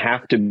 that we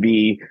have to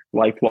be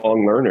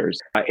lifelong learners.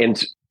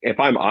 And if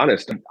I'm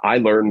honest, I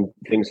learn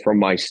things from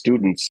my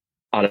students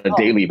on a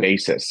daily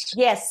basis.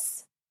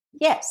 Yes.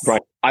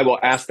 Right. I will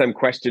ask them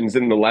questions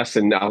in the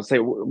lesson. I'll say,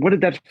 what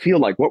did that feel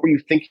like? What were you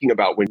thinking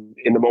about when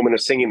in the moment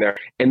of singing there?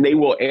 And they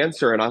will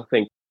answer, and I'll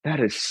think, that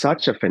is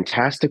such a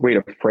fantastic way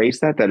to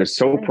phrase that. That is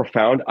so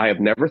profound. I have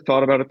never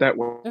thought about it that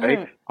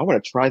way. I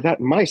want to try that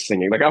in my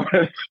singing. Like, I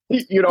want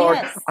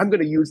to, I'm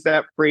going to use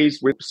that phrase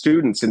with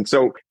students. And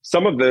so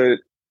some of the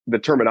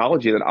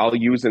terminology that I'll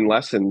use in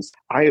lessons,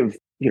 I have,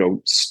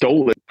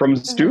 stolen from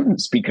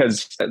students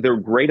because they're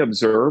great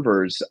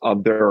observers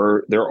of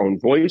their own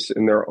voice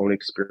and their own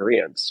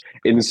experience.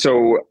 And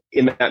so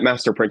in that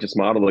Master-Apprentice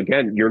model,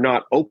 again, you're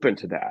not open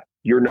to that.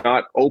 You're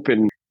not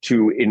open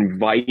to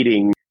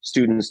inviting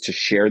students to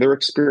share their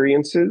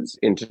experiences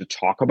and to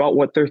talk about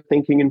what they're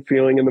thinking and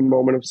feeling in the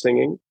moment of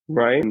singing,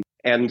 right?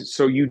 And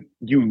so you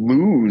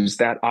lose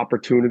that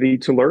opportunity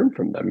to learn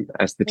from them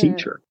as the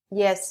teacher.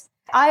 Yes.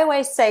 I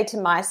always say to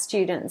my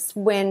students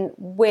when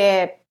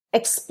we're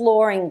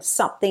exploring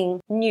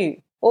something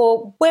new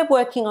or we're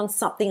working on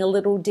something a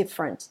little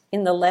different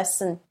in the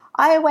lesson,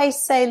 I always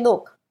say,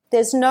 look,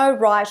 there's no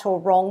right or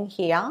wrong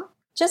here.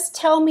 Just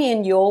tell me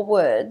in your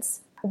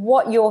words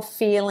what you're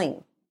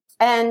feeling.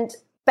 And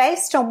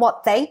based on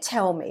what they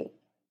tell me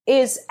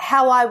is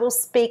how I will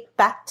speak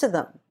back to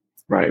them.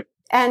 Right.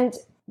 And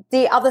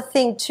the other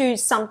thing too,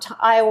 sometimes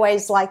I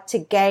always like to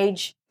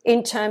gauge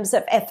in terms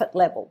of effort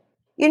level.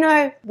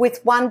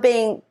 With 1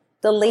 being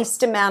the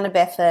least amount of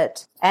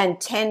effort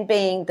and 10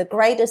 being the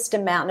greatest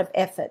amount of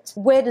effort,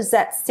 where does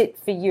that sit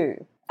for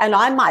you? And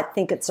I might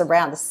think it's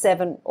around a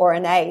 7 or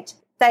an 8.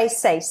 They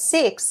say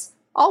 6,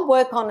 I'll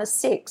work on a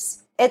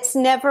 6. It's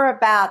never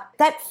about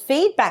that.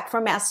 Feedback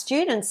from our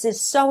students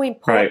is so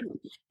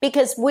important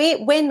because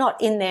we're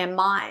not in their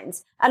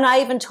minds. And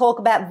I even talk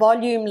about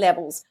volume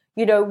levels.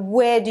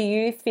 Where do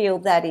you feel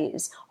that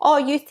is? Oh,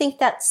 you think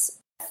that's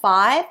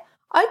 5?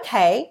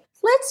 Okay,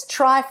 let's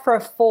try for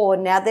a 4.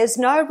 Now, there's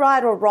no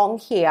right or wrong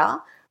here.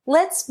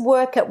 Let's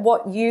work at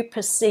what you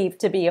perceive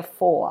to be a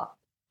 4.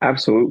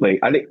 Absolutely.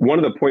 I think one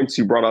of the points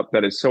you brought up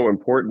that is so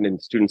important in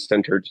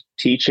student-centered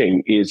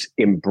teaching is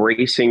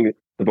embracing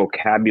the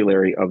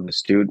vocabulary of the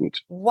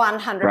student.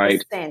 100%.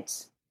 Right?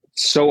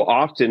 So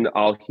often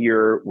I'll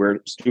hear where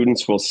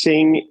students will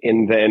sing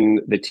and then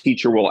the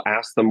teacher will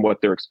ask them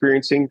what they're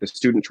experiencing. The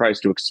student tries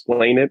to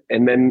explain it.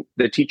 And then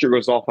the teacher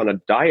goes off on a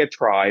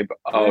diatribe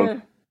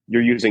of,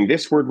 you're using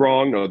this word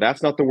wrong. No,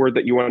 that's not the word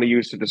that you want to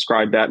use to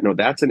describe that. No,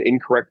 that's an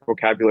incorrect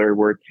vocabulary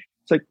word.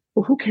 It's like,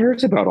 well, who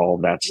cares about all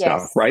of that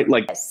stuff, right?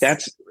 Like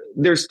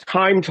there's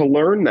time to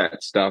learn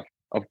that stuff,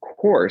 of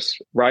course,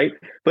 right?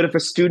 But if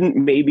a student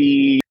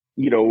maybe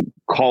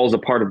calls a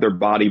part of their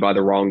body by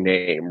the wrong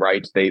name,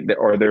 right?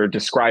 Or they're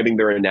describing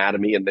their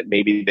anatomy and that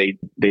maybe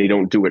they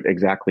don't do it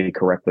exactly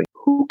correctly.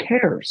 Who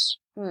cares?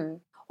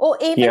 Or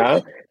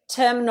even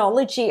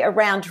terminology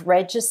around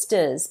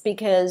registers,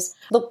 because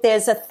look,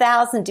 there's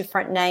 1,000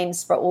 different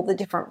names for all the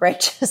different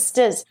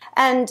registers.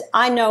 And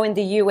I know in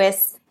the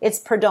US, it's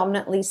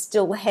predominantly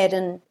still head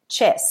and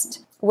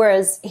chest.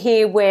 Whereas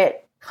here we're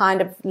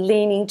kind of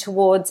leaning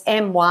towards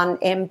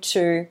M1,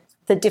 M2,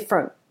 the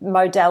different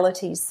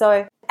modalities.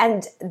 So,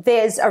 and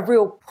there's a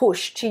real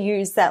push to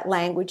use that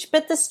language,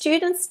 but the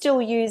students still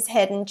use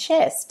head and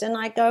chest. And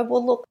I go,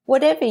 well, look,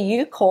 whatever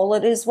you call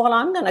it is what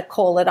I'm going to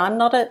call it. I'm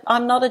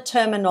not a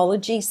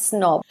terminology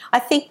snob. I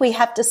think we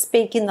have to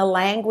speak in the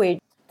language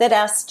that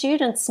our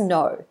students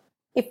know.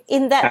 If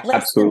in that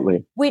lesson,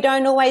 Absolutely. we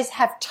don't always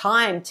have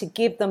time to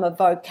give them a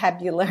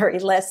vocabulary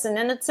lesson,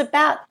 and it's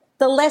about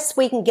the less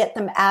we can get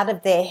them out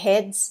of their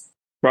heads.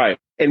 Right.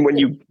 And when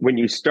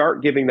you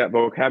start giving that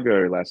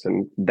vocabulary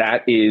lesson,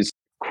 that is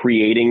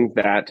creating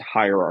that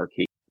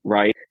hierarchy,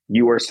 right?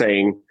 You are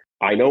saying,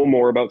 I know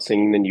more about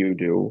singing than you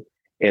do.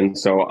 And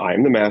so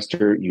I'm the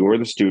master, you're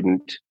the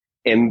student.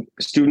 And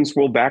students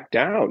will back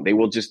down. They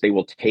will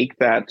take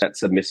that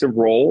submissive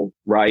role,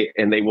 right?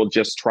 And they will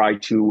just try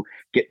to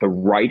get the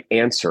right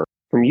answer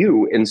from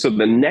you. And so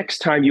the next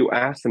time you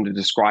ask them to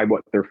describe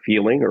what they're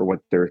feeling or what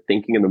they're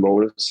thinking in the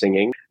moment of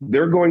singing,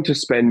 they're going to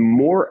spend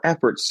more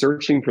effort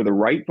searching for the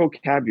right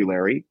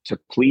vocabulary to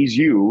please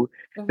you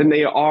than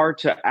they are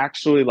to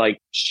actually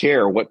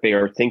share what they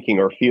are thinking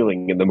or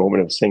feeling in the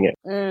moment of singing.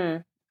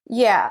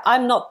 Yeah,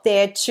 I'm not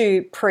there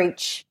to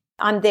preach.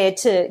 I'm there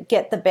to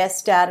get the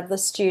best out of the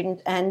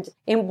student, and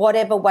in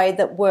whatever way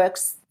that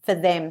works for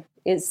them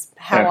is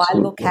how Absolutely.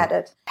 I look at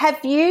it.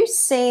 Have you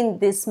seen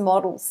this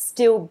model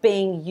still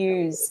being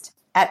used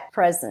at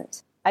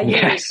present?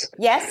 Yes.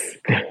 Yes?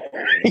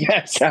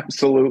 Yes,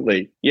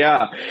 absolutely.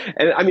 Yeah.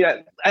 And I mean,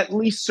 at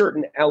least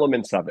certain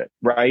elements of it,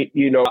 right?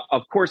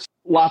 Of course,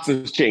 lots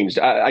has changed.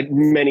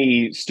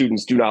 Many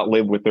students do not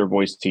live with their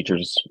voice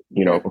teachers,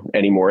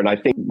 anymore. And I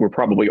think we're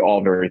probably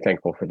all very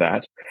thankful for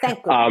that.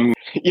 Thank you.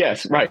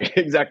 Yes, right.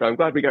 Exactly. I'm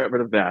glad we got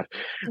rid of that.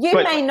 You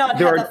may not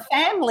have a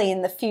family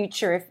in the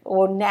future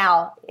or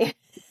now.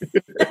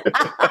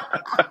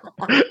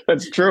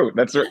 That's true.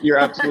 You're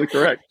absolutely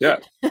correct. Yeah.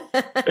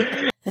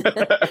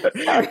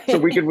 So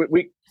we can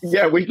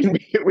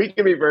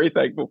be very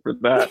thankful for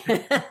that.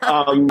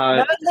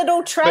 No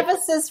little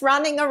Travises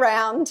running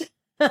around.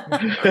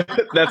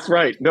 That's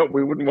right. No,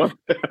 we wouldn't want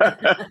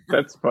that.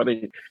 That's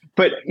funny.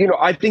 But,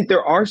 I think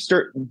there are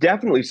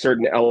definitely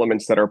certain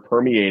elements that are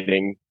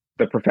permeating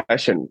the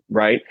profession,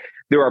 right?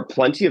 There are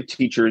plenty of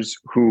teachers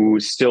who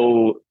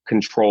still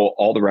control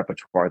all the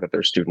repertoire that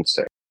their students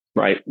sing.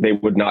 Right? They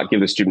would not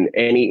give the student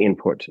any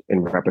input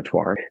in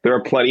repertoire. There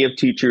are plenty of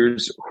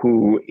teachers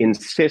who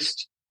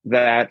insist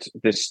that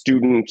the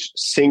student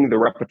sing the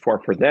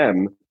repertoire for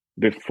them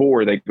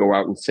before they go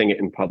out and sing it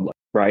in public,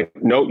 right?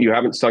 No, you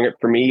haven't sung it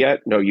for me yet.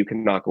 No, you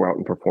cannot go out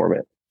and perform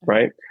it,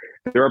 right?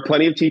 There are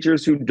plenty of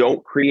teachers who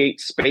don't create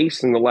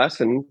space in the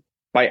lesson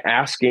by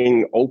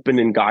asking open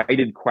and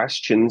guided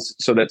questions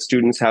so that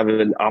students have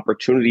an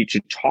opportunity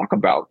to talk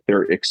about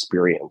their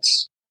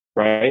experience.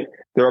 Right?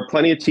 There are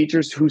plenty of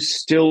teachers who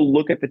still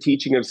look at the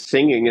teaching of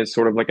singing as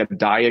sort of like a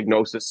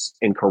diagnosis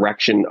and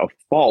correction of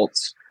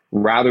faults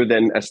rather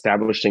than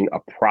establishing a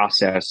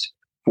process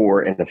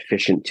for an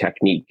efficient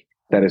technique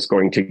that is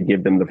going to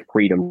give them the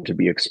freedom to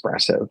be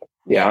expressive.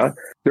 Yeah. Yes.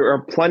 There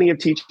are plenty of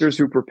teachers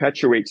who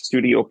perpetuate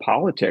studio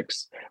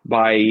politics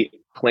by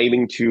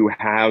claiming to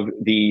have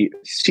the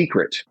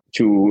secret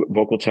to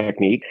vocal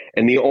technique.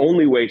 And the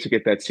only way to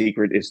get that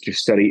secret is to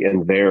study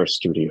in their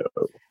studio.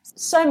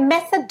 So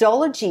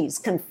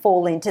methodologies can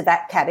fall into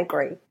that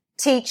category.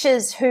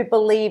 Teachers who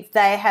believe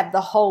they have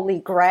the Holy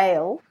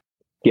Grail.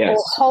 Yes,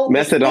 or hold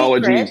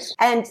methodologies. The secret,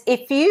 and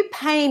if you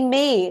pay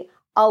me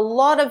a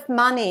lot of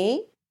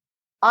money,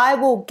 I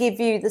will give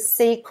you the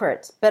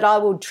secret, but I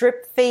will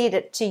drip feed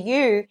it to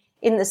you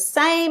in the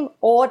same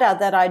order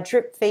that I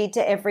drip feed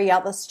to every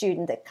other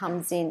student that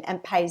comes in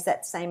and pays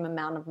that same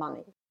amount of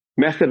money.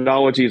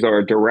 Methodologies are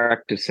a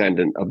direct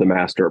descendant of the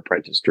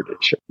Master-Apprentice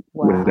tradition,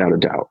 without a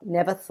doubt.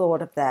 Never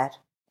thought of that.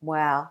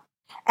 Wow.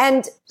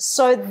 And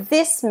so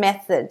this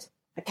method,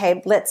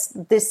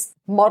 this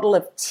model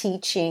of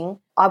teaching,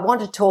 I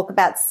want to talk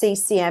about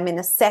CCM in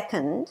a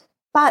second,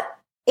 but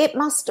it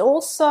must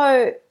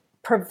also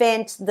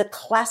prevent the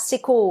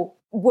classical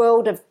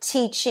world of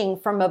teaching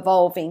from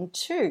evolving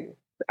too.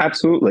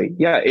 Absolutely.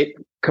 Yeah, it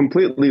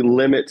completely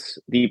limits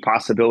the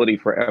possibility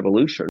for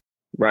evolution,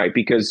 right?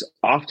 Because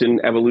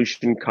often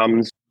evolution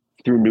comes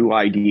through new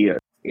ideas.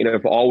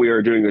 If all we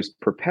are doing is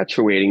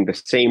perpetuating the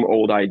same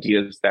old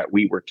ideas that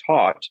we were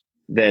taught,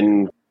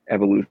 then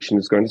evolution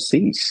is going to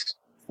cease.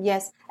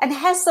 Yes. And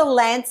has the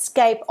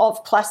landscape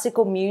of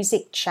classical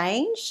music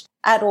changed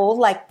at all,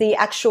 like the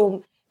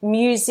actual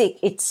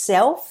music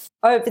itself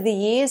over the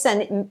years?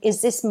 And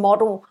is this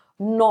model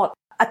not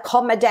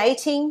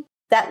accommodating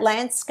that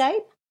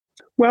landscape?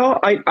 Well,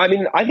 I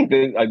think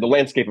the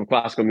landscape of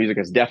classical music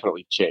has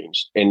definitely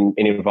changed and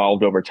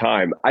evolved over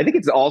time. I think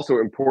it's also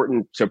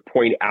important to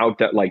point out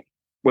that,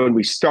 when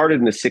we started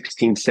in the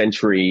 16th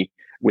century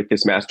with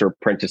this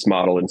Master-Apprentice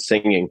model in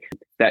singing,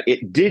 that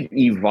it did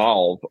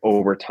evolve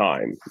over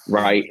time,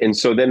 right? And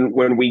so then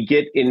when we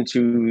get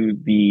into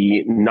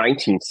the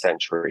 19th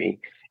century,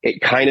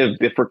 it kind of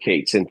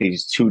bifurcates into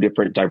these two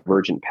different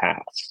divergent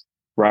paths,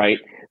 right?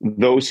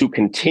 Those who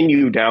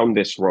continue down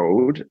this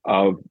road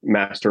of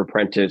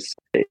Master-Apprentice,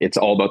 it's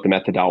all about the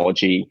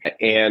methodology,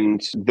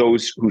 and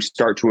those who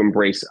start to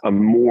embrace a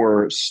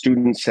more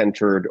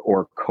student-centered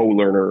or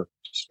co-learner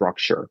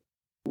structure,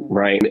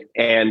 right?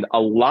 And a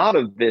lot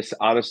of this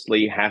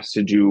honestly has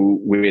to do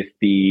with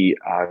the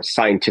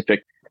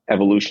scientific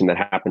evolution that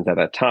happens at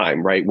that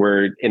time, right?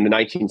 We're in the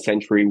 19th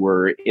century,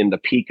 we're in the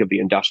peak of the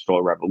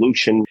Industrial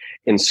Revolution.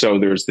 And so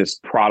there's this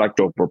product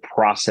over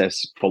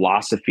process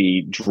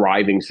philosophy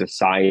driving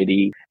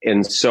society.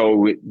 And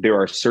so there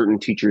are certain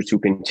teachers who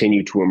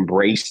continue to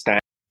embrace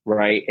that,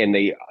 right? And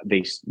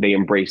they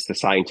embrace the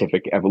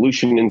scientific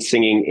evolution in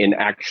singing and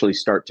actually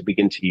start to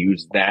begin to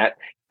use that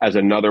as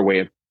another way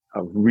of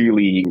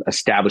really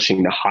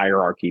establishing the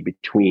hierarchy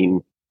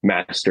between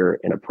master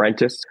and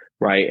apprentice,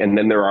 right? And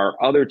then there are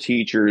other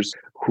teachers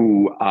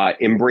who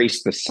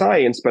embrace the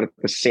science, but at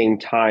the same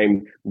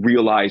time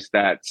realize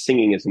that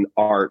singing is an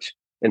art.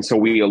 And so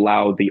we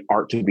allow the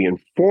art to be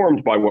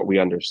informed by what we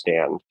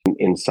understand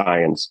in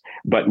science,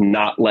 but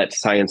not let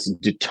science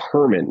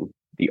determine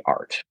the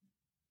art,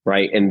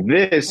 right? And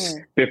this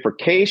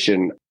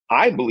bifurcation,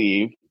 I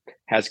believe,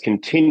 has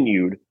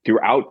continued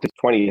throughout the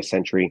 20th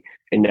century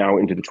and now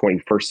into the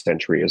 21st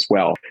century as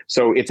well.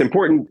 So it's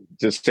important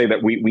to say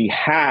that we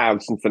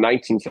have, since the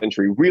 19th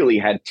century, really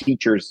had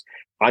teachers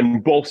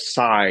on both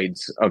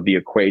sides of the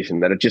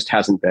equation, that it just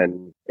hasn't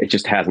been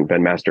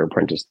master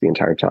apprentice the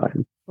entire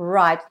time.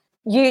 Right.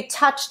 You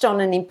touched on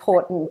an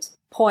important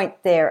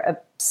point there of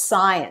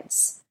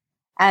science.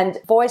 And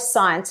voice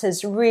science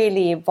has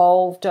really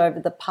evolved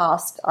over the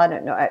past,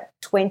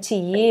 20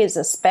 years,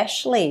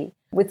 especially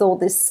with all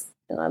this,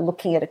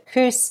 looking at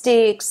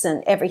acoustics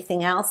and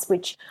everything else,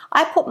 which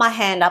I put my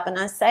hand up and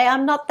I say,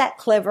 I'm not that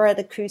clever at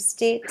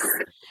acoustics,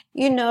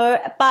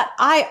 but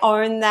I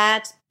own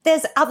that.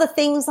 There's other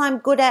things I'm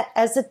good at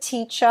as a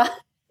teacher,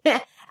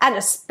 and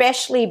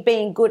especially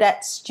being good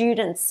at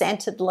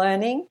student-centered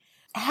learning.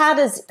 How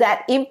does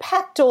that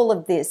impact all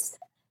of this?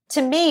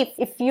 To me,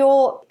 if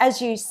you're,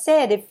 as you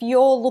said, if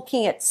you're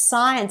looking at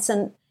science,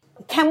 and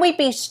can we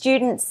be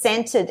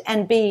student-centered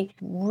and be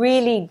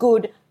really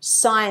good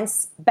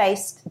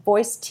science-based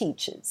voice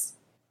teachers?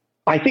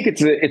 I think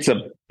it's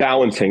a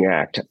balancing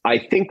act. I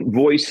think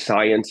voice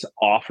science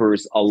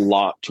offers a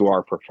lot to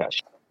our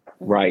profession,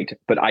 right?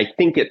 But I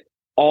think it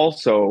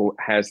also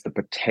has the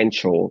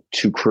potential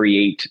to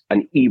create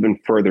an even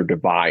further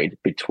divide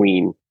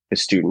between the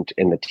student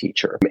and the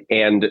teacher.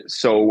 And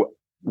so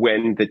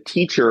when the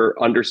teacher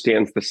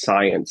understands the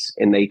science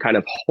and they kind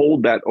of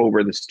hold that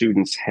over the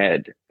student's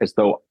head as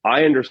though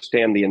I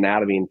understand the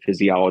anatomy and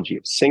physiology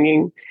of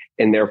singing,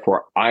 and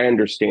therefore I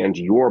understand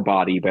your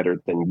body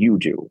better than you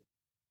do,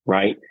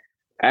 right?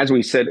 As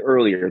we said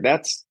earlier,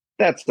 that's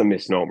the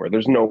misnomer.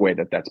 There's no way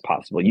that that's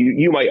possible.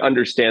 You might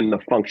understand the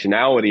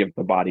functionality of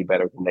the body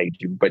better than they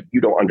do, but you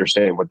don't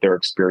understand what they're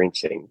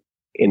experiencing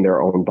in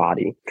their own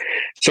body.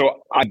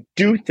 So I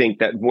do think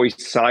that voice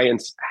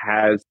science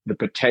has the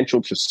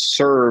potential to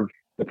serve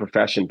the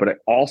profession, but it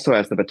also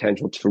has the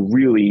potential to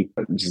really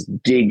just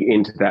dig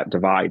into that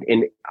divide.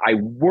 And I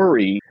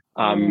worry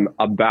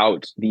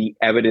about the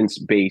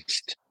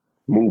evidence-based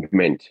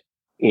movement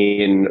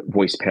in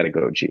voice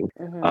pedagogy,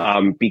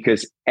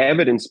 because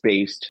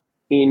evidence-based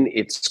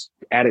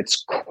at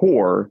its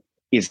core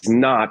is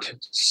not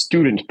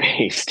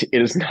student-based.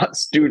 It is not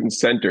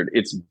student-centered.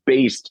 It's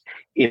based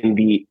in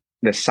the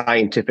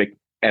scientific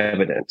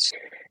evidence.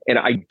 And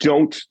I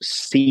don't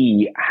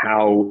see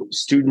how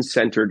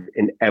student-centered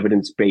and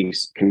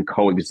evidence-based can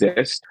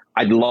coexist.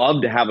 I'd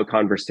love to have a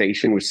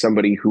conversation with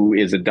somebody who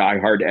is a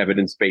diehard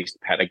evidence-based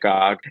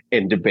pedagogue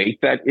and debate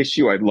that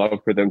issue. I'd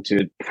love for them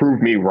to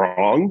prove me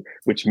wrong,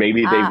 which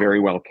maybe they very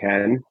well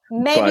can.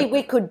 Maybe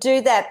we could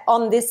do that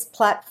on this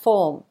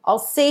platform. I'll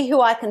see who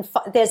I can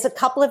find. There's a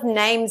couple of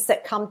names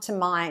that come to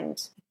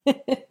mind.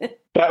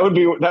 That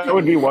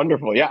would be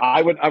wonderful. Yeah,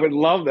 I would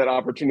love that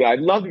opportunity. I'd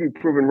love to be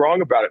proven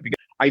wrong about it, because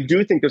I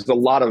do think there's a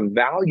lot of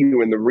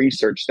value in the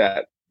research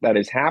that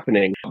is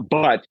happening.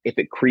 But if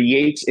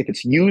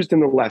it's used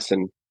in the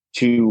lesson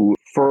to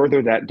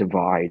further that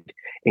divide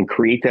and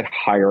create that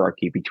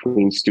hierarchy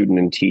between student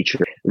and teacher,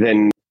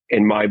 then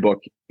in my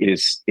book,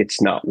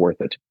 it's not worth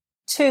it.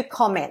 2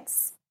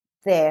 comments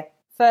there.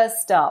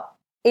 First up,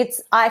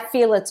 I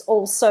feel it's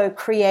also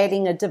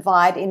creating a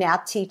divide in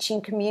our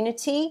teaching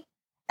community,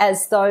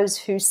 as those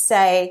who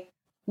say,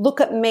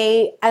 look at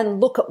me and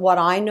look at what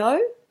I know,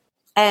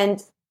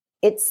 and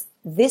it's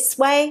this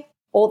way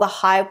or the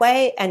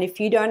highway, and if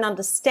you don't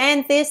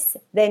understand this,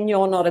 then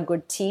you're not a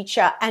good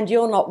teacher and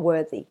you're not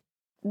worthy.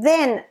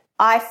 Then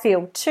I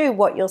feel too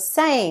what you're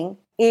saying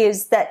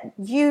is that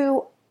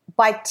you,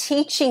 by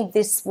teaching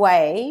this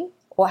way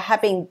or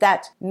having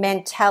that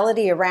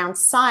mentality around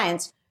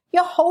science,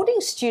 you're holding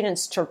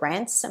students to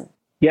ransom.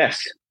 Yes,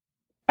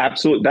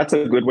 absolutely. That's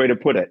a good way to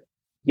put it.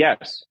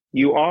 Yes,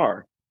 you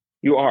are.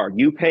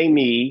 You pay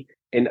me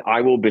and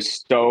I will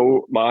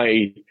bestow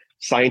my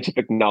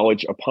scientific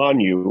knowledge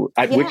upon you,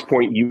 at which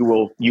point you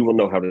will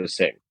know how to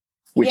sing,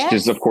 which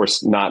is of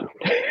course not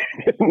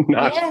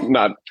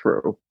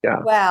true. Yeah.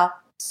 Wow.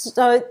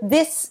 So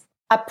this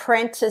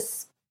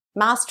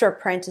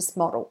master-apprentice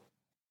model,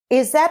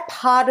 is that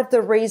part of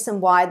the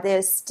reason why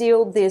there's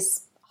still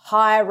this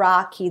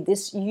hierarchy,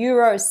 this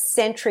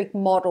Eurocentric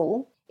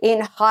model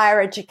in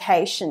higher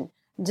education,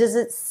 does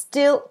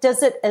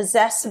it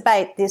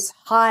exacerbate this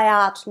high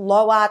art,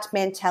 low art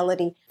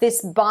mentality,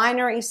 this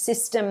binary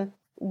system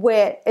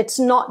where it's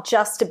not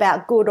just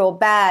about good or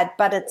bad,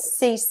 but it's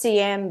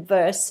CCM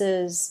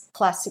versus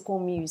classical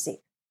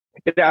music?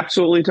 It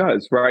absolutely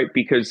does, right?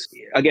 Because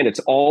again, it's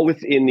all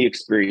within the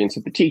experience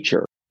of the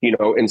teacher,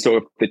 and so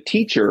if the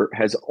teacher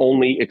has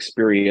only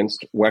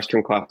experienced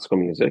Western classical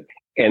music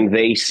and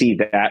they see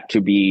that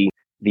to be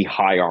the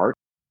high art,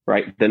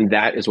 right, then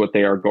that is what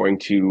they are going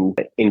to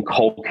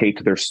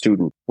inculcate their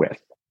student with.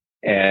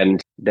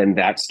 And then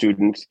that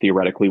student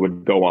theoretically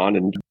would go on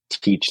and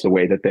teach the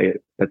way that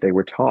they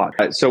were taught.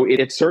 So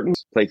it certainly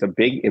plays a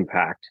big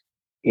impact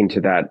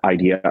into that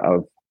idea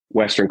of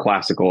Western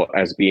classical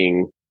as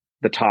being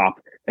the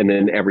top and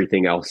then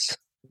everything else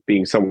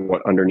being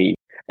somewhat underneath.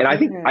 And I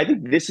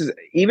think this is,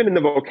 even in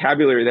the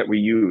vocabulary that we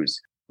use,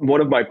 one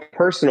of my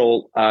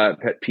personal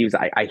pet peeves.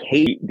 I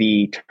hate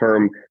the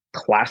term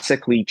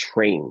classically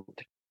trained,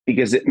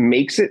 because it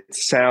makes it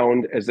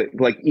sound as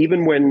like,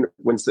 even when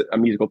a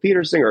musical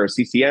theater singer or a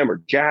CCM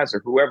or jazz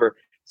or whoever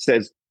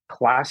says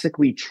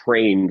classically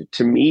trained,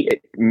 to me,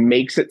 it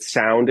makes it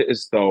sound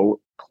as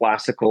though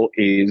classical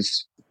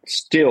is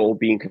still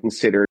being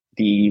considered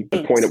the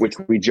point at which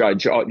we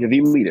judge the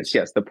elitist.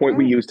 Yes, the point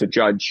we use to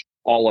judge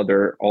all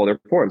other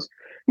forms.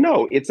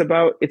 No, it's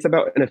about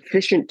an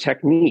efficient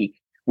technique,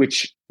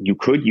 which you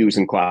could use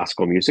in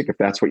classical music if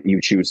that's what you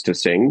choose to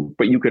sing,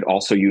 but you could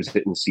also use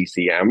it in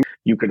CCM.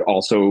 You could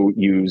also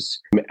use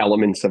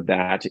elements of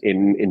that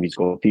in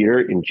musical theater,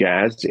 in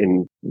jazz,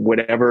 in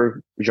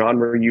whatever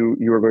genre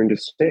you are going to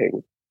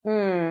sing.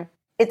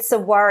 It's a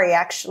worry,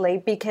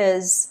 actually,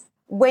 because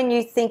when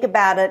you think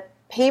about it,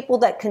 people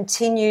that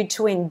continue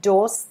to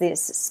endorse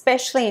this,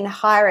 especially in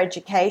higher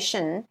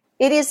education,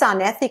 it is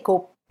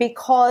unethical,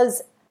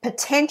 because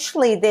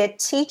potentially they're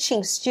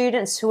teaching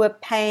students who are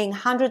paying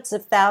hundreds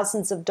of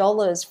thousands of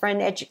dollars for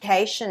an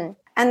education,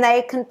 and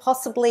they can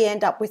possibly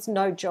end up with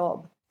no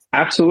job.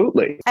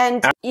 Absolutely.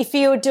 And if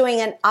you're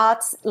doing an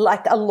arts,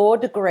 like a law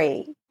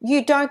degree,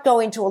 you don't go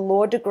into a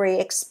law degree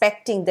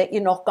expecting that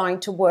you're not going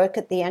to work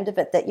at the end of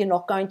it, that you're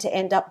not going to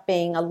end up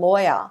being a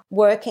lawyer,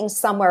 working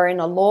somewhere in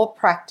a law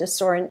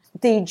practice or in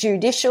the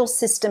judicial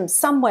system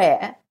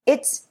somewhere.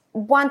 It's,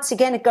 once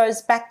again, it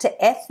goes back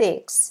to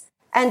ethics.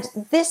 And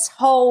this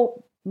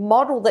whole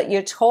model that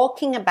you're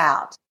talking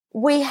about,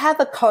 we have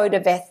a code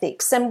of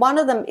ethics, and one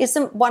of them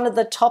isn't one of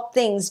the top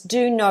things,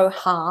 do no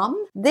harm.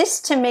 This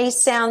to me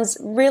sounds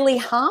really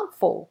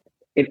harmful.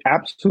 It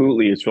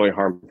absolutely is really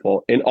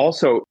harmful. And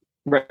also,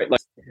 right,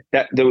 like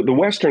that the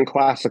Western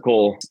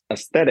classical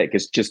aesthetic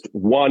is just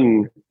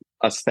one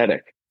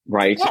aesthetic,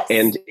 right? Yes.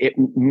 And it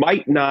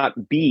might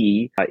not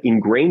be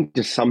ingrained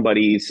to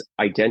somebody's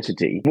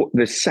identity.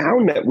 The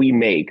sound that we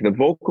make, the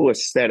vocal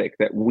aesthetic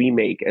that we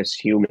make as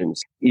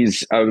humans,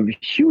 is a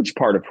huge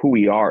part of who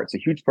we are. It's a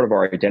huge part of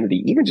our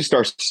identity. Even just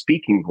our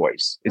speaking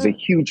voice is a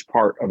huge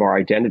part of our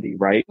identity,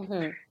 right?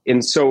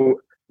 And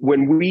so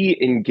when we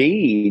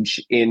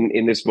engage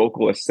in this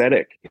vocal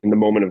aesthetic in the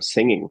moment of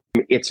singing,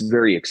 it's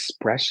very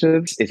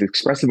expressive. It's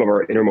expressive of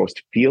our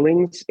innermost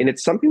feelings. And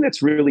it's something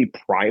that's really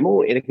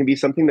primal. And it can be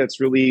something that's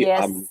really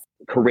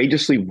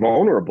courageously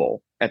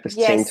vulnerable at the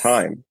same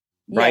time.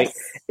 Right. Yes.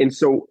 And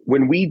so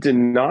when we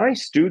deny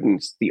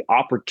students the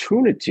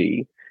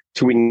opportunity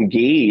to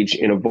engage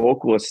in a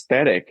vocal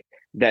aesthetic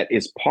that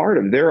is part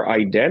of their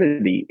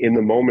identity in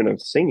the moment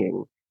of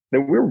singing,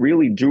 then we're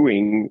really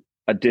doing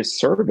a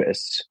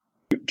disservice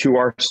to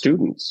our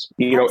students,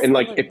 and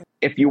like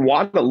if you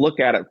want to look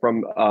at it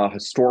from a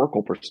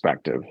historical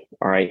perspective,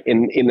 all right,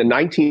 in the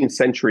 19th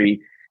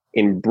century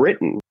in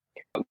Britain,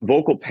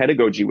 vocal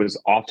pedagogy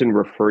was often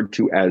referred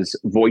to as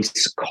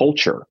voice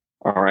culture,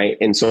 all right,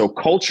 and so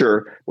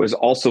culture was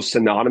also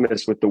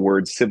synonymous with the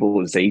word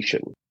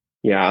civilization.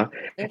 Yeah.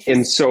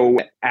 And so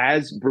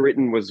as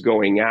Britain was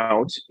going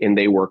out and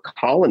they were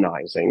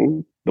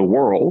colonizing the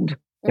world,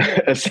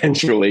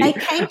 essentially, they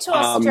came to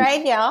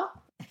Australia.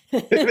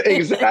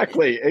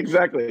 Exactly.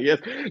 Yes.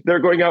 They're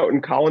going out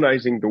and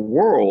colonizing the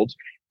world.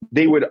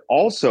 They would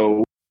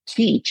also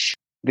teach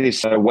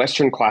this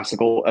Western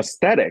classical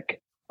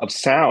aesthetic of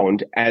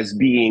sound as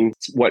being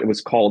what was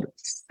called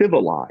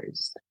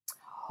civilized,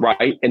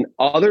 right? And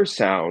other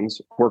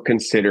sounds were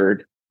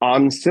considered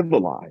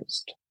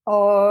uncivilized.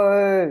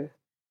 Oh.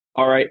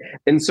 All right.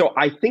 And so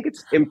I think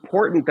it's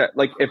important that,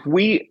 like, if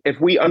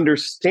we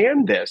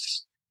understand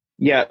this,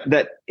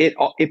 that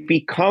it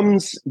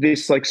becomes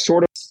this like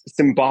sort of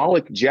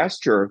symbolic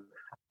gesture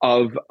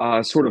of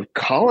sort of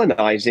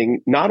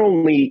colonizing not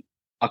only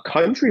a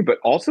country, but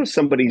also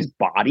somebody's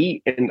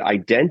body and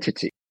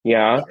identity.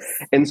 Yeah.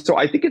 Yes. And so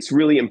I think it's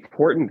really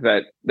important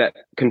that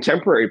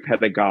contemporary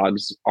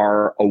pedagogues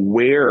are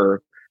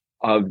aware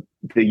of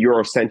the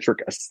Eurocentric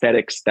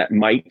aesthetics that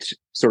might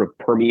sort of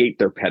permeate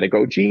their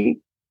pedagogy.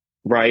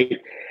 Right.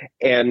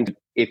 And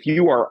if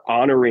you are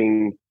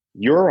honoring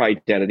your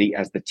identity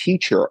as the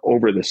teacher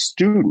over the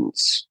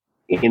students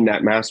in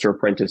that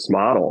Master-Apprentice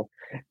model,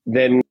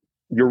 then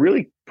you're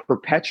really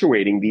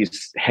perpetuating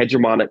these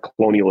hegemonic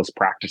colonialist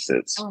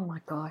practices. Oh my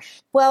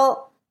gosh.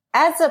 Well,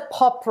 as a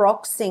pop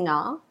rock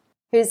singer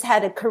who's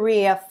had a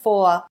career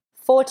for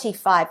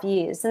 45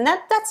 years, and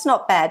that's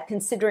not bad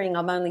considering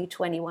I'm only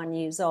 21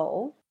 years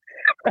old.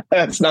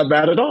 That's not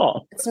bad at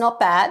all. It's not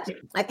bad.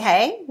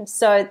 Okay.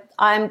 So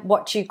I'm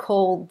what you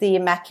call the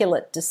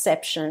immaculate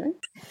deception.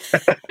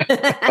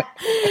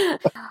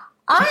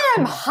 I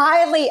am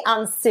highly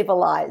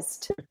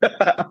uncivilized.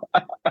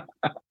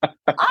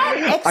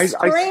 I'm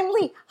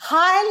extremely,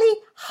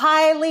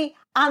 highly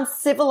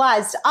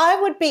uncivilized. I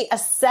would be a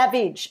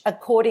savage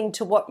according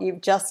to what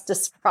you've just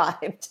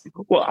described.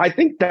 Well, I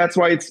think that's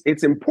why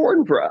it's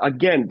important for,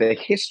 again, the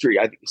history.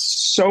 I think is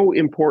so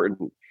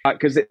important.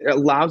 Because it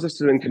allows us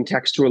to then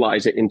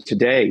contextualize it in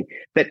today,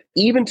 that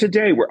even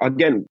today,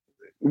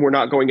 we're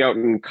not going out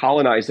and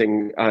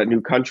colonizing new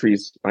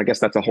countries. I guess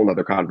that's a whole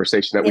other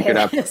conversation that we could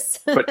have,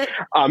 but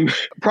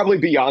probably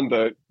beyond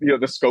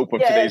the scope of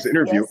today's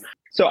interview. Yes.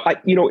 So,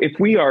 if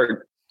we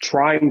are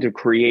trying to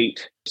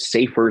create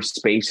safer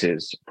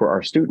spaces for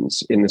our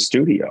students in the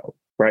studio,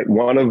 right?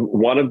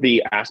 One of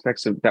the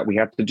aspects that we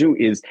have to do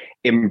is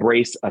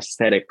embrace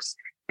aesthetics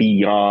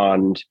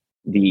beyond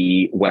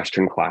the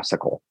Western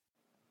classical.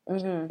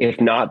 Mm-hmm. If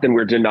not, then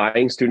we're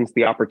denying students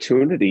the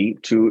opportunity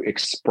to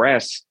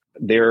express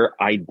their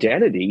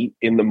identity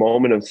in the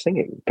moment of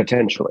singing,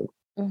 potentially.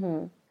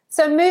 Mm-hmm.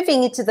 So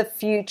moving into the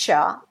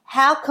future,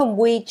 how can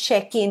we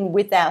check in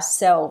with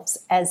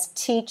ourselves as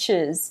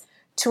teachers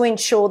to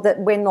ensure that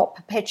we're not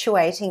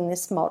perpetuating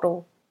this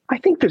model? I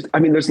think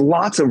there's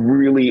lots of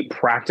really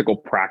practical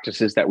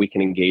practices that we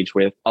can engage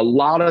with. A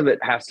lot of it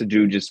has to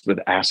do just with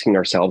asking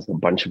ourselves a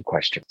bunch of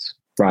questions.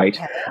 Right?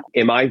 Okay.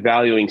 Am I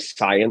valuing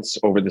science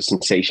over the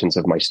sensations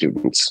of my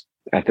students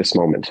at this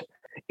moment?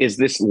 Is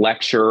this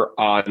lecture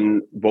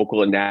on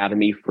vocal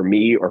anatomy for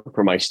me or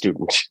for my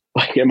students?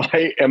 Like, am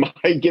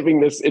I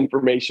giving this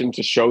information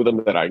to show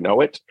them that I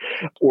know it?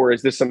 Or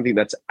is this something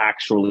that's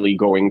actually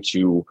going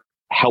to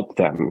help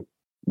them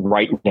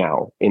right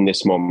now in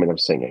this moment of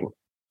singing?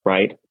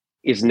 Right?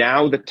 Is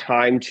now the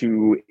time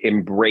to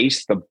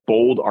embrace the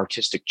bold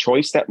artistic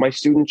choice that my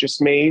student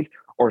just made?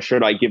 Or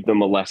should I give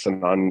them a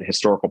lesson on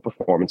historical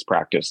performance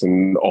practice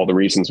and all the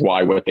reasons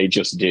why what they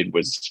just did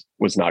was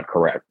not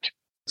correct?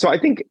 So I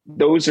think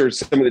those are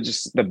some of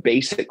the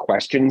basic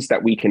questions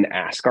that we can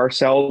ask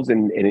ourselves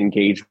and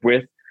engage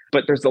with.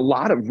 But there's a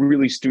lot of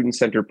really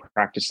student-centered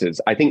practices.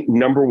 I think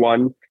number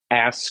one,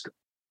 ask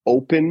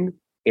open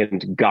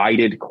and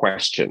guided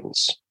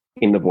questions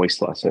in the voice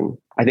lesson.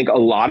 I think a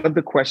lot of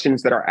the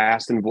questions that are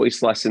asked in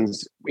voice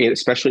lessons,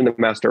 especially in the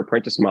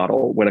Master-Apprentice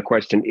model, when a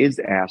question is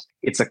asked,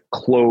 it's a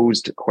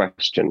closed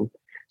question.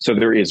 So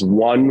there is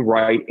one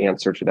right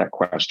answer to that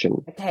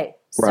question. Okay.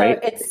 So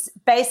it's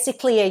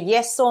basically a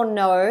yes or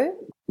no,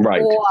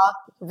 right, or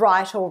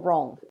right or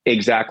wrong.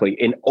 Exactly.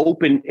 In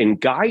open and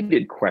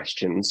guided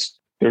questions,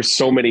 there's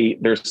so many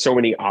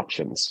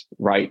options,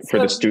 right, for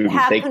the student.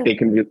 They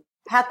can do.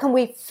 How can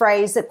we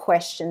phrase a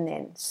question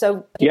then?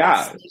 So give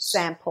us an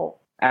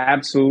example.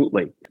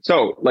 Absolutely.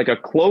 So like a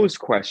closed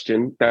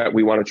question that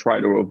we want to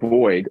try to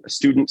avoid, a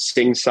student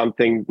sings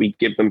something, we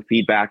give them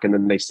feedback, and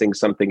then they sing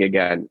something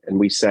again. And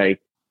we say,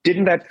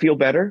 didn't that feel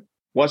better?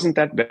 Wasn't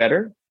that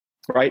better?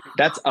 Right?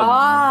 That's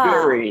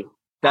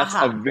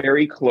a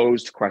very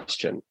closed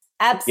question.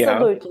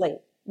 Absolutely.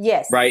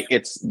 Yes. Right.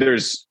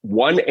 There's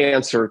one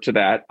answer to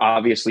that,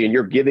 obviously, and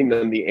you're giving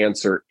them the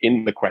answer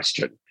in the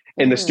question.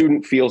 And the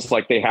student feels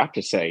like they have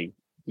to say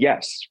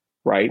yes,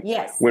 right?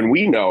 Yes. When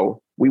we know,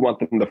 we want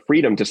them the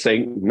freedom to say,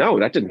 no,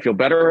 that didn't feel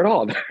better at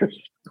all.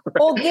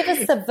 Or give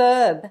us a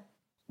verb.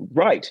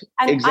 Right.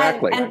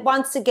 Exactly. And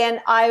once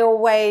again, I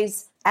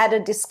always add a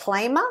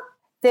disclaimer.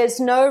 There's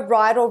no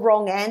right or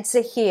wrong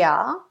answer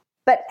here,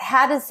 but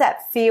how does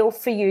that feel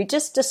for you?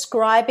 Just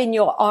describe in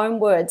your own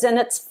words. And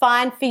it's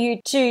fine for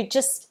you to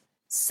just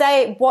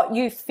say what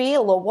you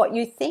feel or what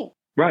you think.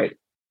 Right.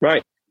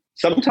 Right.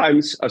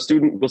 Sometimes a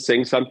student will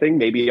sing something,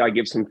 maybe I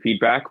give some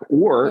feedback,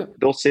 or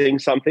they'll sing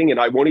something and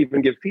I won't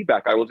even give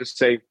feedback. I will just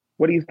say,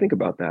 what do you think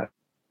about that?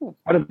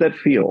 How did that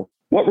feel?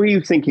 What were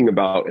you thinking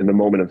about in the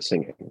moment of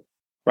singing?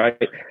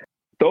 Right?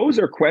 Those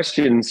are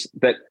questions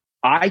that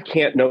I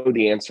can't know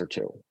the answer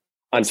to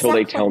until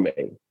they tell me.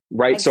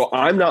 Right? Exactly. So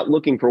I'm not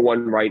looking for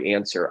one right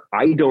answer.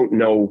 I don't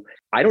know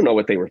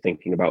what they were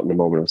thinking about in the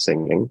moment of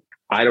singing.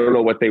 I don't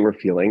know what they were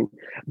feeling,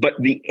 but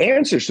the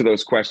answers to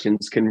those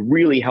questions can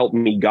really help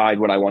me guide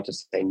what I want to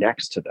say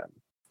next to them.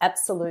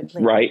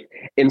 Absolutely. Right.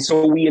 And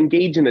so we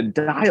engage in a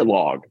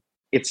dialogue.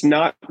 It's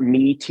not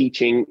me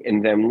teaching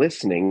and them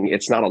listening.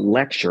 It's not a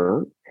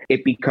lecture.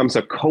 It becomes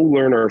a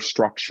co-learner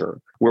structure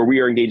where we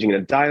are engaging in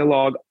a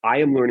dialogue. I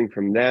am learning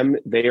from them.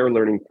 They are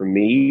learning from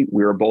me.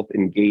 We are both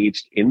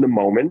engaged in the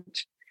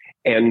moment.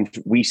 And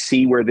we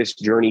see where this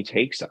journey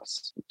takes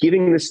us,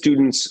 giving the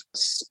students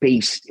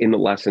space in the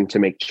lesson to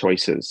make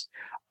choices.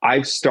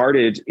 I've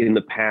started in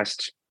the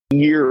past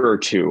year or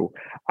two,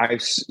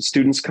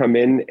 students come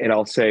in and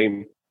I'll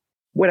say,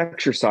 what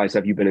exercise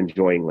have you been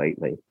enjoying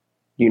lately?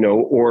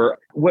 Or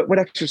what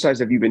exercise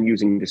have you been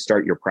using to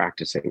start your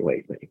practicing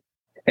lately?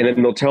 And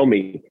then they'll tell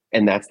me,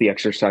 and that's the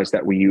exercise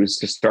that we use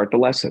to start the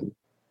lesson.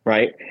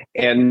 right?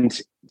 And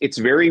it's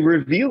very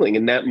revealing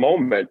in that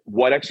moment.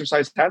 What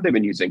exercise have they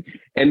been using?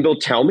 And they'll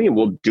tell me, and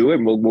we'll do it.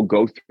 And we'll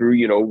go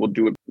through, we'll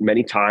do it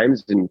many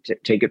times and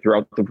take it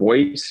throughout the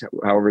voice,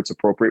 however it's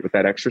appropriate with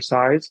that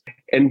exercise.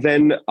 And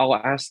then I'll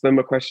ask them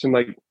a question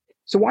like,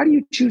 so why do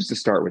you choose to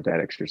start with that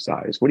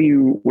exercise? What are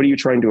you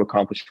trying to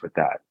accomplish with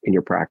that in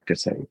your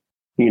practicing?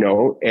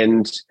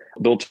 And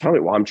they'll tell me,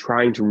 well, I'm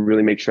trying to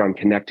really make sure I'm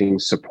connecting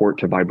support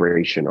to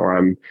vibration, or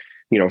I'm,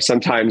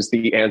 sometimes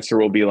the answer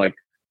will be like,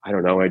 I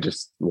don't know, I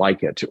just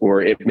like it,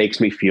 or it makes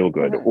me feel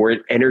good, or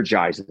it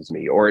energizes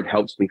me, or it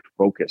helps me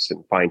focus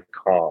and find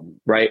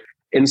calm, right?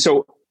 And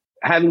so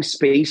having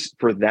space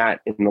for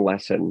that in the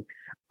lesson,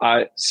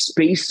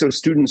 space so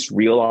students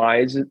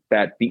realize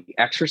that the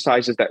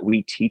exercises that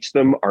we teach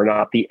them are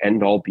not the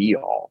end all be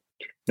all.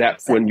 That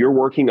exactly. When you're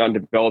working on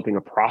developing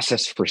a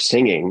process for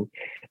singing,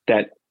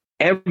 that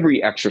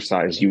every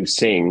exercise you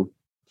sing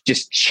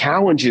just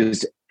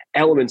challenges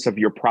elements of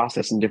your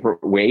process in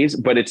different ways,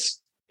 but it's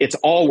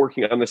all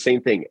working on the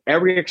same thing.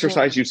 Every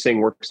exercise you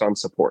sing works on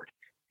support.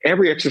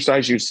 Every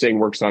exercise you sing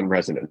works on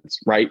resonance,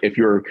 right? If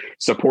you're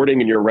supporting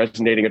and you're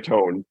resonating a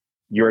tone,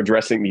 you're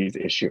addressing these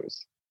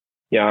issues.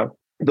 Yeah.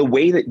 The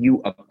way that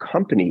you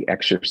accompany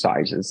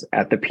exercises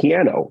at the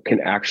piano can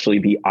actually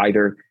be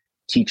either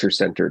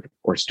teacher-centered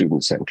or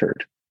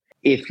student-centered.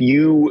 If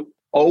you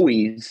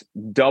always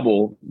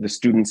double the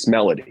student's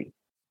melody,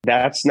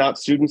 that's not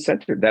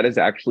student-centered. That is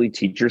actually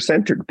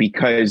teacher-centered,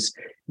 because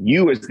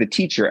you as the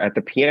teacher at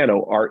the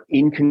piano are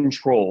in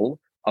control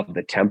of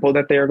the tempo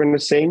that they are going to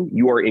sing.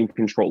 You are in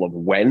control of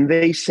when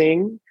they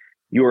sing.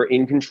 You are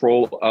in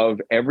control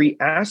of every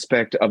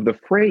aspect of the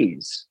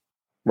phrase,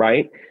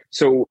 right?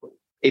 So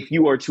if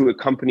you are to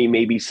accompany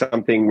maybe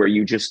something where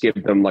you just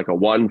give them like a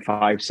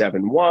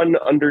 1-5-7-1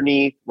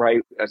 underneath,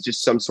 right? That's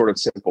just some sort of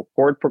simple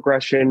chord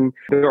progression.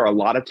 There are a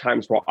lot of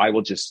times where I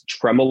will just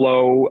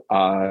tremolo,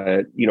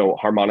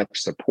 harmonic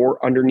support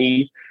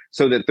underneath,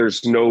 so that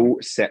there's no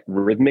set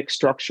rhythmic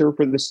structure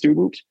for the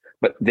student,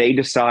 but they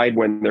decide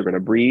when they're going to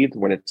breathe,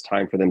 when it's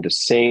time for them to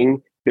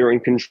sing. They're in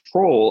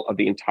control of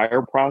the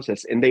entire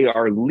process, and they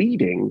are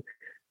leading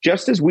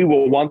just as we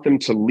will want them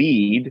to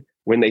lead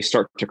when they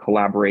start to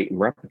collaborate in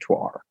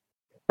repertoire,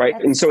 right?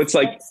 And so it's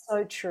like, that's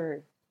so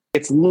true.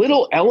 It's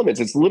little elements,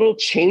 it's little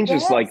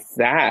changes like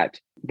that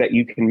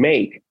you can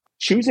make.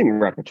 Choosing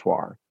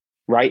repertoire,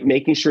 right?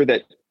 Making sure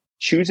that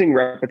choosing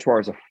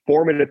repertoire is a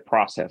formative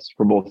process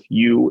for both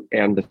you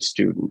and the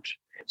student.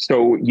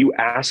 So you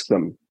ask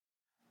them,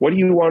 what do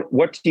you want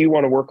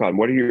to work on?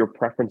 What are your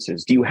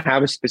preferences? Do you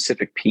have a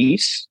specific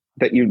piece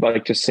that you'd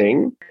like to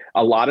sing?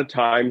 A lot of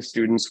times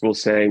students will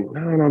say,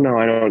 no,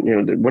 I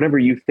don't, whatever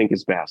you think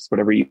is best.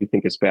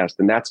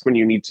 And that's when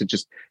you need to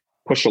just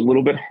push a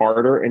little bit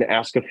harder and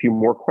ask a few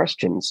more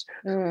questions.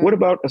 What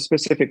about a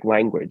specific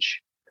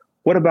language?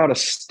 What about a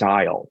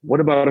style? What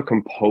about a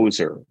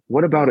composer?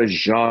 What about a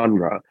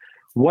genre?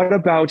 What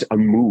about a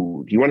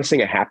mood? You want to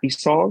sing a happy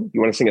song? You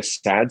want to sing a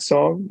sad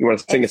song? You want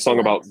to sing a song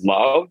about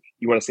love?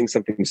 You want to sing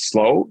something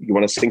slow? You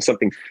want to sing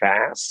something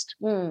fast?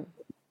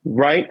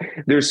 Right?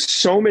 There's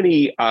so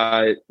many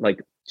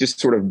just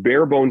sort of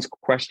bare bones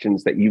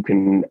questions that you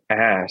can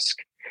ask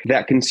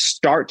that can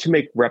start to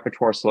make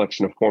repertoire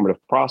selection a formative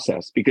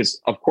process,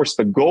 because of course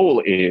the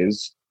goal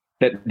is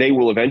that they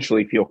will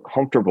eventually feel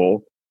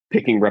comfortable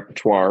picking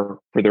repertoire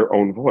for their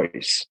own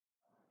voice.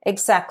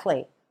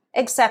 Exactly.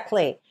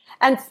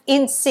 And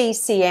in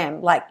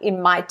CCM, like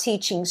in my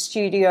teaching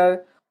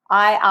studio,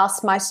 I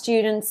ask my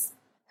students,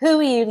 who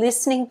are you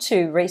listening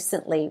to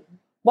recently?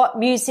 What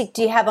music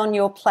do you have on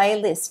your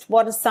playlist?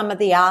 What are some of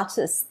the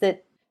artists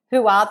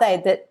who are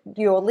they that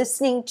you're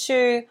listening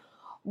to?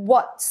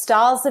 What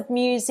styles of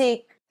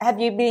music have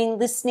you been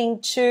listening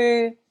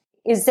to?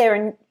 Is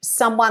there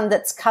someone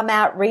that's come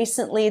out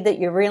recently that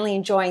you're really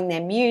enjoying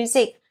their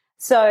music?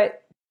 So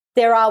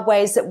there are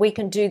ways that we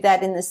can do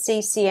that in the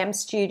CCM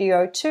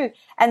studio too.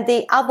 And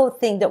the other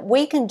thing that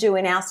we can do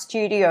in our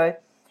studio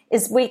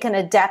is we can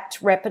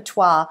adapt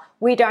repertoire.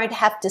 We don't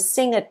have to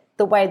sing it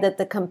the way that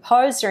the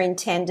composer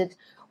intended.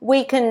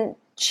 We can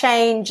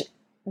change,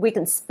 we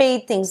can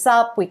speed things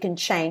up, we can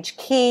change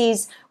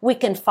keys, we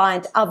can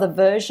find other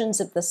versions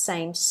of the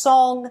same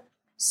song.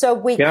 So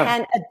we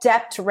can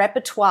adapt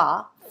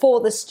repertoire for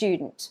the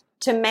student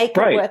to make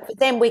it work. But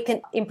then we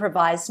can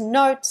improvise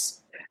notes.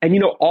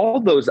 And,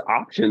 all those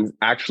options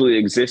actually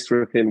exist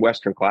within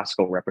Western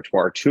classical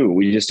repertoire too.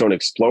 We just don't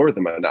explore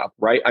them enough,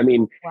 right? I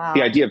mean,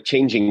 the idea of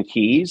changing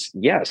keys,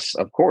 yes,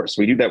 of course.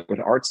 We do that with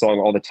art song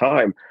all the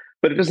time,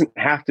 but it doesn't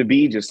have to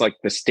be just like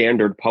the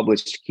standard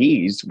published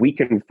keys. We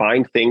can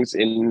find things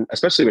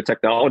especially with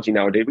technology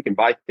nowadays, we can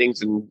buy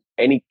things in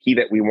any key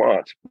that we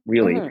want,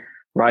 really,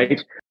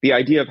 right? The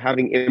idea of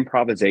having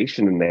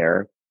improvisation in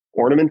there,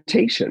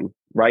 ornamentation,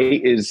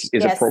 right, is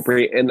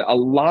appropriate in a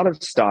lot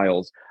of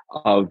styles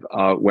of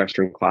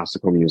Western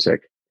classical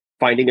music.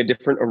 Finding a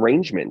different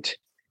arrangement,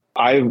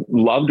 I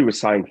love to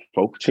assign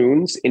folk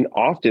tunes, and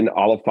often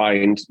I'll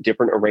find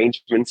different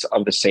arrangements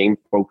of the same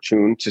folk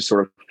tune to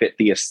sort of fit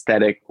the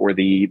aesthetic or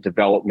the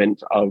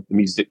development of the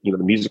music, the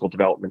musical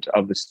development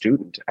of the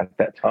student at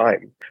that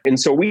time. And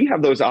so we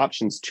have those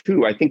options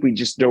too. I think we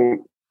just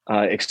don't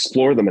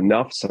explore them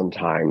enough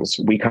sometimes.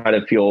 We kind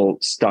of feel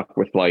stuck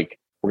with like,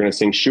 we're going to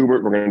sing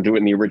Schubert, we're going to do it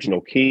in the original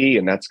key,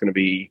 and that's going to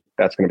be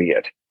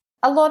it.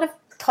 A lot of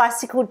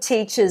classical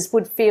teachers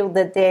would feel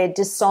that they're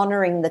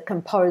dishonoring the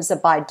composer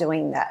by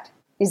doing that.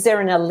 Is there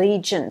an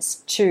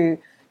allegiance to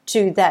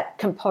that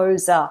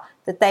composer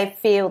that they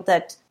feel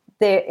that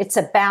it's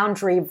a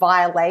boundary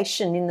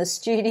violation in the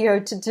studio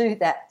to do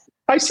that?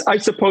 I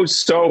suppose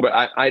so, but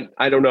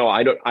I don't know.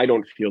 I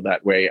don't feel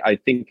that way. I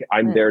think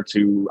I'm there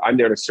to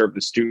serve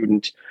the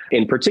student,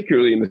 and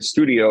particularly in the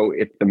studio,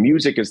 if the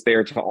music is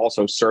there to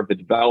also serve the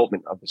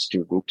development of the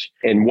student,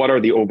 and what are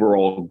the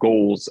overall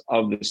goals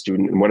of the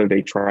student, and what are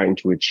they trying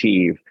to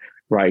achieve,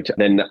 right?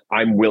 Then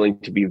I'm willing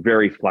to be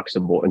very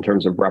flexible in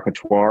terms of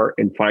repertoire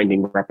and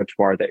finding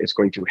repertoire that is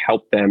going to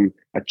help them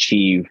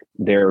achieve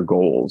their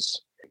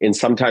goals. And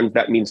sometimes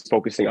that means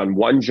focusing on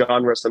one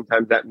genre.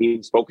 Sometimes that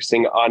means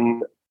focusing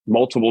on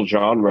multiple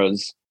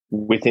genres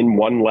within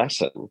one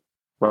lesson,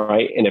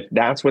 right? And if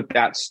that's what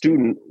that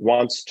student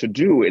wants to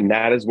do, and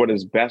that is what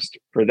is best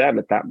for them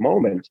at that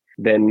moment,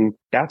 then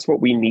that's what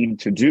we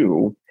need to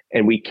do.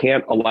 And we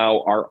can't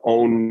allow our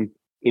own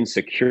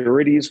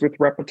insecurities with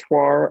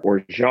repertoire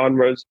or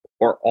genres,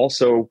 or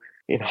also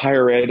in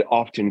higher ed,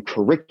 often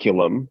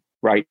curriculum,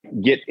 right,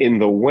 get in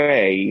the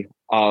way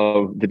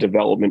of the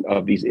development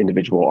of these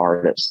individual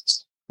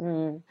artists.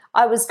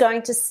 I was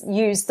going to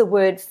use the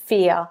word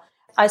fear.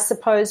 I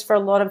suppose for a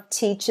lot of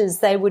teachers,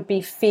 they would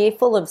be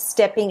fearful of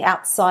stepping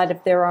outside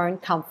of their own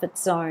comfort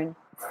zone,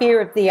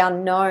 fear of the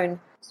unknown.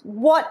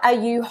 What are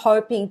you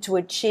hoping to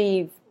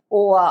achieve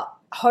or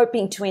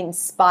hoping to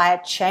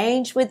inspire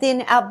change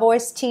within our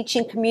voice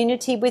teaching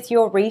community with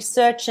your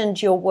research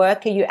and your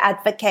work? Are you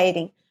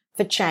advocating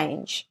for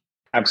change?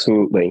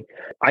 Absolutely.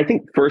 I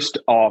think first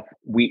off,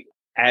 we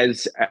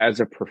as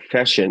a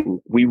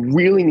profession, we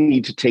really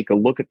need to take a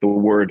look at the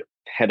word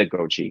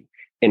pedagogy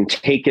and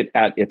take it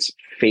at its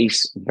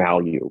face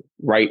value,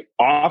 right?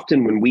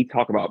 Often when we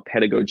talk about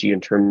pedagogy in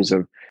terms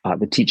of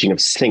the teaching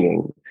of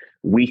singing,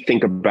 we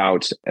think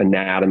about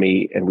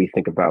anatomy and we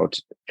think about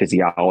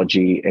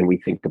physiology and we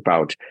think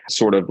about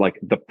sort of like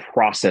the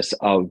process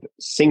of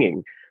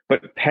singing.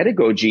 But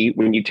pedagogy,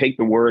 when you take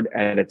the word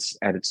at its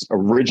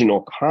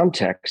original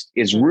context,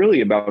 is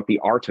really about the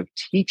art of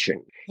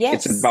teaching.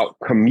 Yes. It's about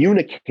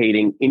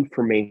communicating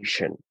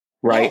information,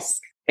 right? Yes.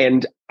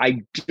 And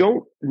I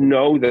don't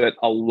know that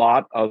a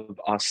lot of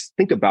us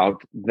think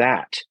about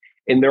that.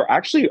 And there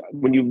actually,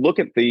 when you look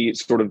at the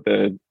sort of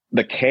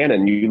the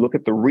canon, you look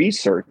at the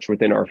research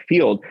within our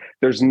field,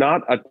 there's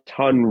not a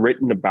ton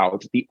written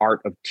about the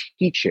art of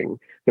teaching.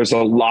 There's a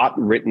lot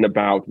written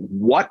about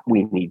what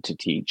we need to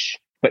teach,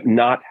 but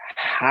not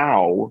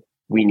how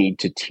we need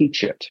to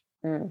teach it.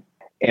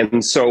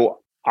 And so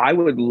I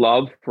would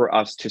love for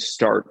us to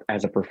start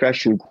as a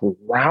profession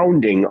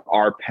grounding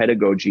our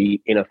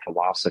pedagogy in a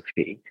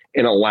philosophy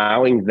and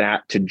allowing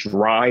that to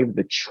drive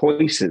the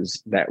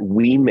choices that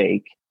we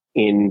make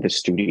in the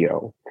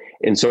studio.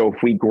 And so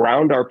if we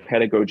ground our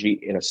pedagogy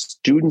in a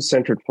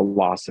student-centered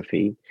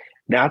philosophy,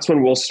 that's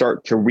when we'll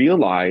start to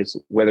realize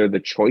whether the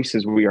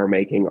choices we are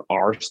making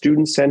are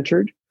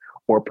student-centered,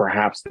 or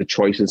perhaps the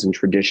choices and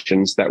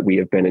traditions that we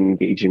have been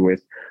engaging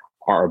with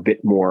are a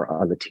bit more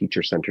on the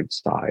teacher-centered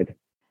side.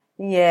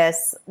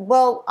 Yes.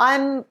 Well,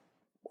 I'm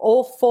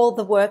all for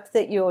the work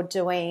that you're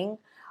doing.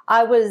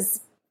 I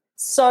was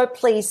so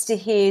pleased to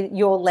hear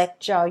your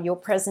lecture, your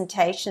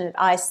presentation at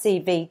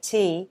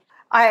ICVT.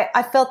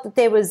 I felt that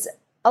there was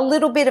a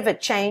little bit of a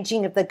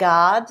changing of the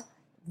guard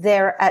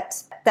there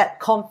at that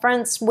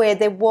conference where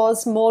there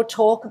was more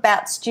talk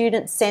about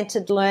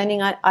student-centered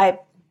learning. I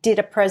did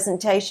a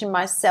presentation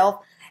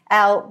myself.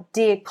 Our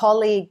dear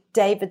colleague,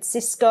 David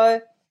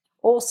Sisko,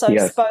 also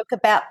spoke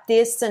about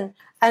this, and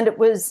it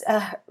was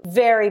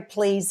very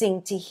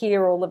pleasing to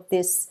hear all of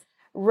this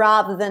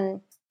rather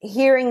than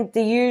hearing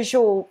the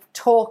usual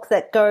talk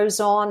that goes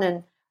on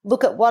and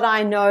look at what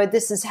I know,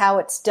 this is how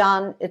it's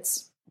done,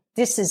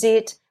 this is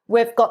it.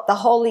 We've got the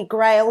Holy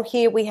Grail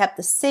here, we have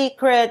the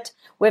secret,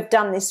 we've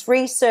done this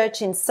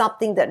research in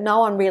something that no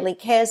one really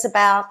cares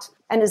about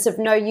and is of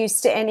no use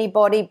to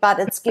anybody, but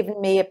it's given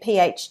me a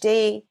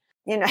PhD,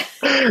 you know.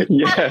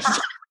 Yes.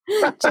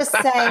 Just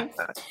saying.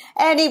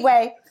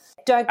 Anyway,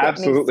 don't get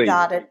Absolutely. me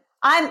started.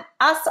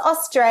 Us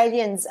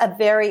Australians are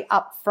very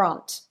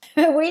upfront.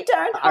 We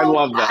don't hold I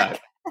love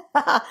back.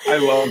 that. I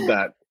love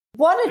that.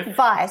 What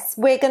advice,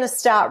 we're going to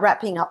start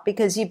wrapping up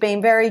because you've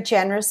been very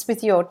generous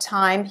with your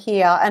time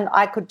here, and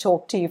I could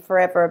talk to you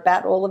forever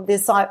about all of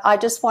this. I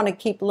just want to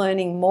keep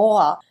learning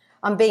more.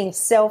 I'm being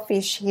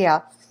selfish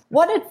here.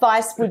 What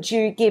advice would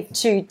you give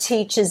to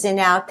teachers in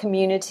our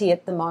community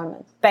at the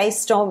moment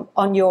based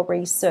on your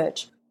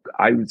research?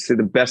 I would say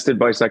the best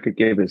advice I could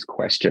give is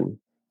question.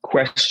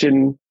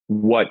 Question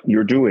what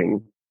you're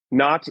doing.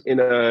 not in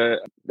a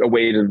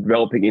way to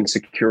developing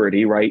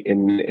insecurity, right,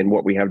 in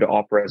what we have to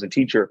offer as a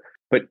teacher,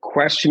 but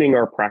questioning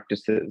our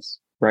practices,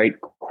 right?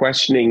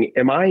 Questioning,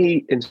 am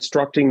I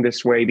instructing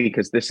this way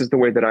because this is the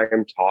way that I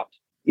am taught?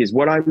 Is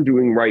what I'm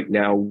doing right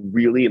now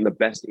really in the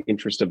best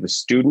interest of the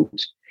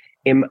student?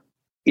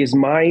 Is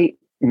my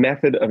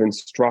method of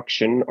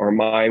instruction or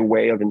my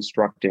way of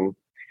instructing,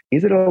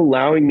 is it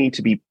allowing me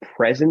to be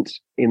present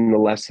in the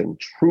lesson,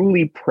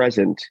 truly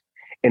present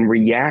and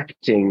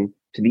reacting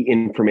to the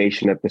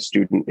information that the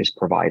student is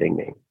providing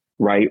me,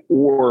 right?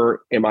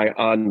 Or am I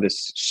on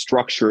this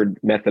structured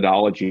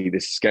methodology,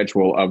 this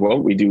schedule of, well,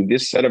 we do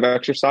this set of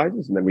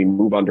exercises and then we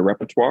move on to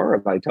repertoire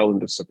and I tell them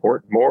to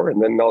support more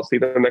and then I'll see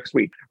them next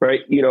week,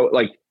 right?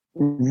 Like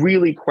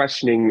really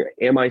questioning,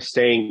 am I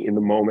staying in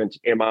the moment?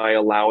 Am I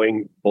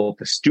allowing both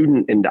the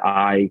student and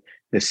I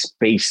the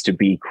space to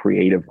be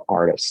creative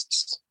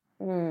artists?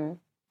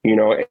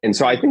 And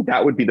so I think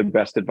that would be the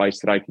best advice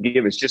that I can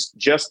give is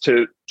just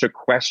to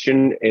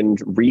question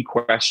and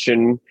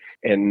re-question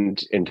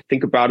and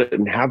think about it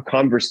and have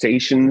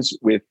conversations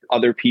with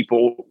other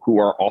people who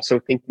are also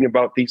thinking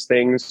about these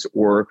things,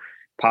 or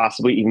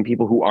possibly even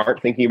people who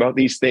aren't thinking about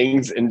these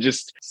things, and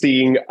just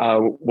seeing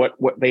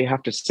what they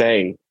have to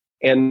say,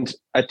 and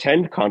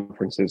attend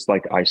conferences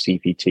like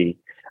ICPT.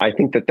 I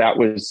think it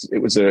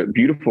was a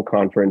beautiful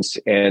conference,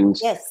 and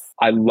yes.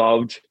 I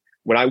loved.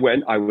 When I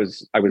went, I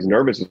was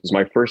nervous. It was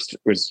my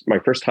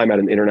first time at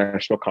an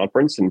international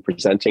conference and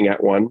presenting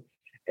at one,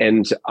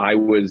 and I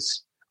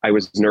was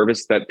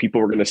nervous that people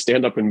were going to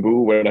stand up and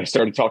boo when I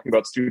started talking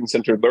about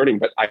student-centered learning.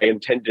 But I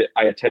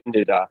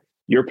attended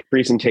your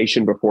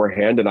presentation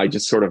beforehand, and I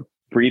just sort of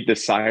breathed a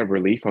sigh of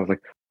relief. I was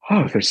like,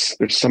 "Oh, there's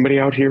somebody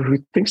out here who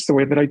thinks the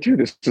way that I do.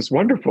 This is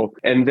wonderful."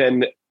 And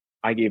then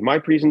I gave my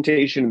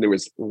presentation, and there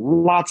was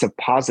lots of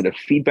positive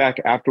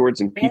feedback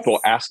afterwards and people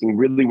asking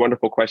really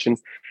wonderful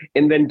questions.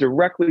 And then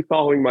directly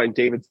following mine,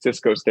 David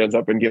Sisko stands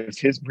up and gives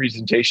his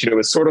presentation. It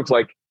was sort of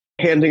like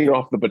handing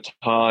off the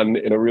baton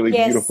in a really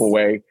beautiful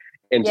way.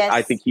 And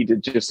I think he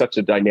did just such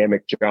a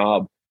dynamic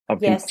job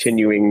of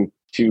continuing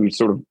to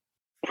sort of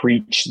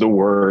preach the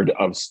word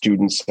of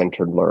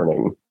student-centered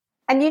learning.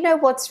 And you know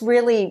what's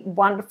really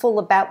wonderful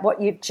about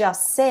what you've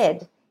just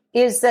said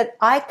is that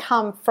I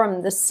come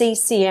from the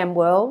CCM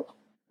world,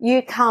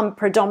 you come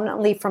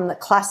predominantly from the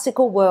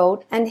classical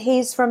world, and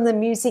he's from the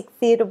music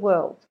theatre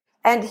world.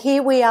 And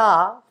here we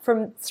are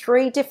from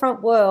 3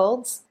 different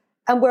worlds,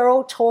 and we're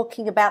all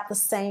talking about the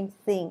same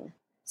thing.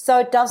 So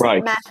it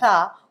doesn't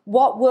matter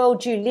what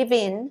world you live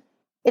in,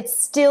 it's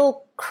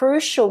still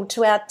crucial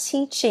to our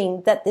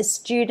teaching that the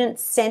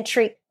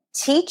student-centric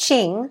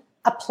teaching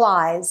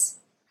applies.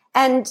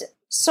 And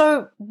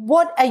so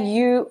what are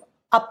you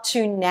up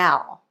to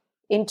now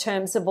in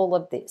terms of all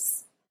of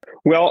this?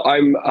 Well,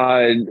 I'm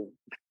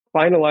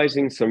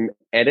finalizing some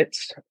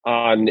edits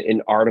on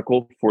an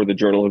article for the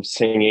Journal of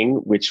Singing,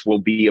 which will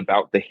be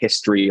about the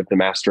history of the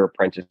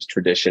Master-Apprentice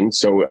tradition.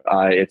 So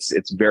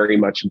it's very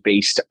much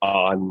based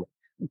on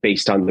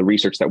the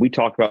research that we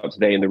talked about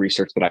today and the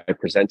research that I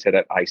presented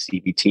at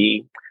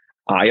ICPT.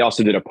 I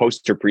also did a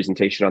poster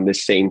presentation on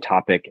this same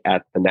topic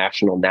at the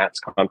National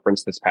NATS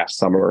conference this past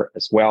summer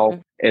as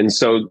well. And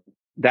so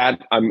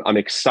that I'm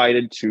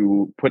excited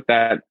to put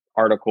that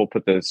article,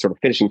 put the sort of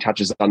finishing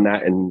touches on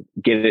that and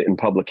get it in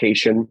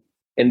publication.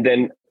 And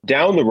then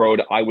down the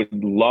road, I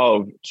would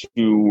love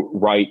to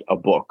write a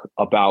book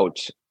about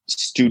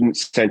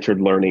student-centered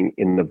learning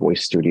in the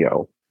voice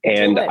studio.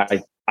 And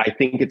I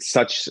think it's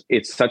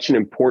such an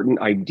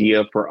important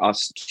idea for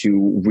us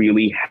to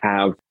really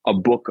have a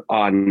book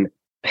on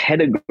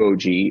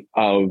pedagogy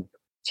of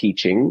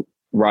teaching,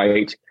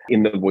 right,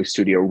 in the voice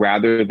studio,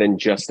 rather than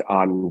just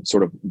on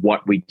sort of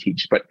what we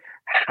teach, but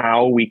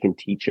how we can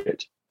teach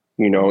it.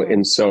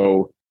 And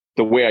so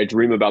the way I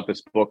dream about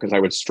this book is I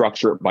would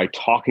structure it by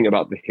talking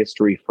about the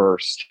history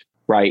first,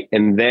 right?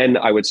 And then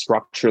I would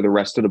structure the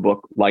rest of the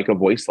book like a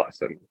voice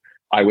lesson.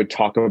 I would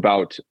talk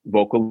about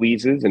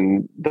vocalises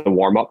and the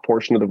warm-up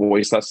portion of the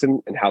voice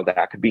lesson and how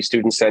that could be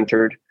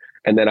student-centered.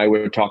 And then I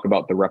would talk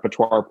about the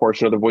repertoire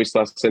portion of the voice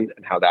lesson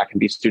and how that can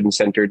be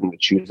student-centered and the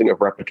choosing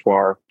of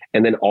repertoire.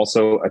 And then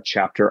also a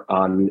chapter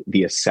on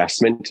the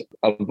assessment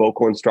of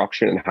vocal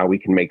instruction and how we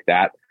can make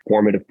that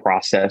formative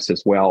process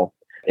as well.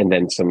 And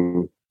then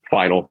some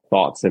final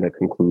thoughts and a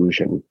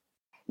conclusion.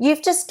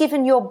 You've just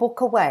given your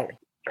book away.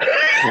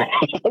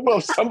 Well,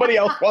 if somebody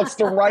else wants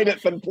to write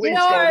it, then please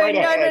go right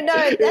ahead. No.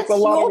 It's a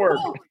lot of work.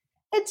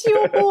 It's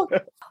your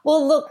book.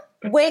 Well, look,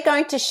 we're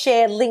going to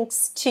share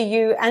links to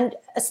you and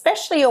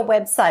especially your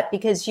website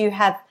because you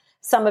have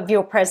some of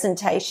your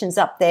presentations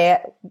up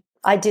there.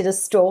 I did a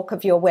stalk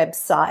of your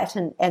website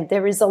and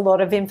there is a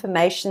lot of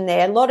information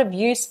there, a lot of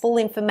useful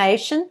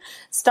information,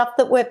 stuff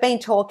that we've been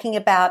talking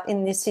about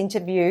in this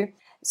interview.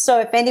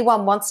 So if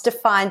anyone wants to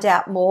find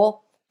out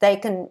more, they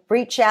can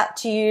reach out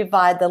to you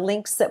via the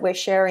links that we're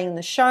sharing in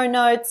the show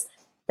notes.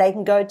 They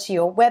can go to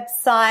your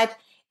website.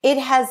 It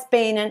has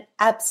been an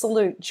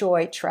absolute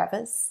joy,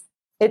 Travis.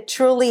 It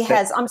truly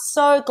has. I'm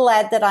so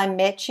glad that I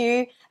met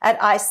you at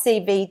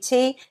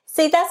ICVT.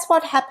 See, that's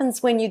what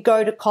happens when you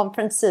go to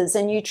conferences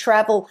and you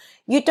travel.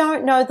 You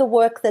don't know the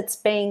work that's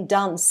being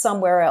done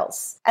somewhere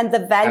else and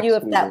the value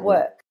of that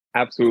work.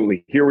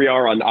 Absolutely. Here we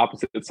are on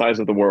opposite sides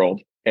of the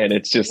world. And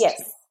it's just,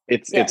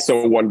 it's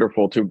so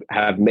wonderful to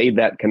have made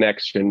that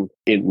connection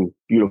in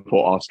beautiful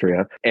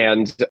Austria.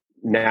 And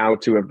now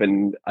to have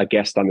been a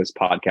guest on this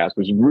podcast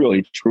was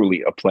really,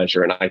 truly a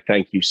pleasure. And I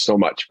thank you so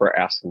much for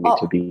asking me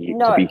to be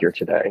here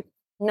today.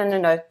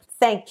 No.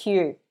 Thank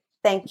you.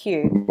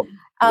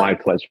 My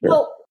pleasure.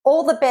 Well,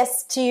 all the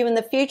best to you in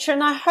the future.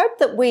 And I hope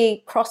that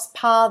we cross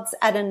paths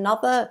at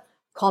another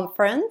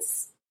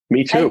conference.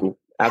 Me too.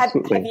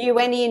 Absolutely. Have you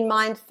any in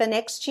mind for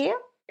next year?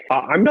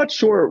 I'm not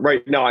sure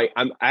right now.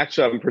 I'm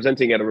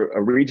presenting at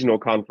a regional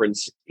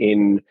conference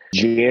in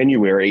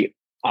January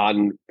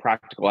on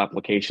practical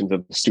applications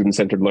of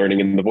student-centered learning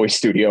in the Voice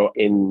Studio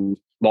in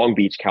Long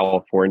Beach,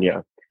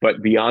 California.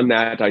 But beyond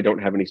that, I don't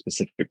have any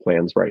specific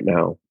plans right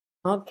now.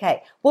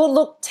 Okay. Well,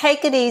 look,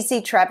 take it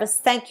easy, Travis.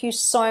 Thank you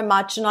so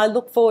much. And I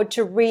look forward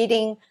to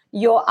reading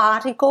your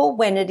article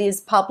when it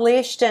is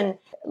published and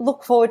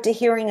look forward to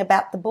hearing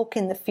about the book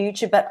in the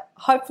future. But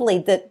hopefully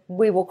that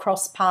we will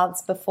cross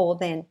paths before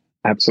then.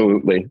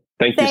 Absolutely.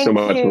 Thank you so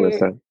much,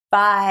 Melissa.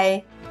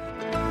 Bye.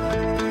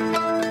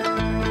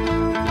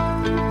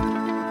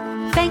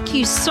 Thank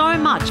you so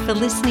much for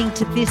listening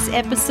to this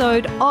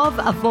episode of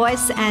A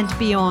Voice and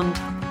Beyond.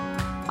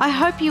 I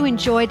hope you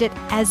enjoyed it,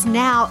 as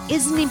now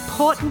is an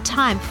important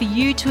time for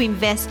you to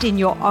invest in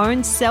your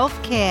own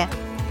self-care,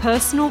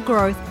 personal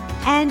growth,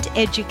 and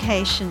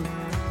education.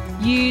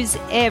 Use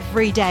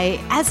every day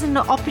as an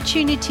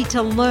opportunity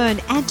to learn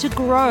and to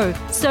grow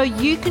so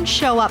you can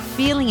show up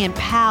feeling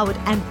empowered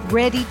and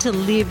ready to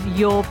live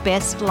your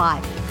best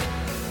life.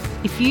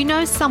 If you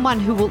know someone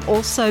who will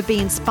also be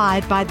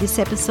inspired by this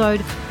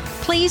episode,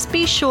 please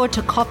be sure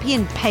to copy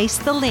and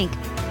paste the link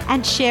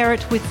and share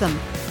it with them.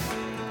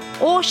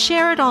 Or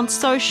share it on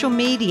social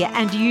media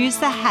and use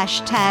the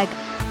hashtag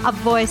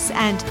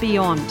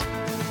 #AVoiceAndBeyond.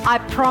 I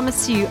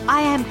promise you,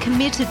 I am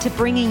committed to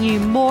bringing you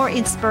more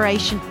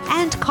inspiration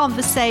and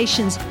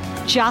conversations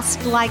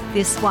just like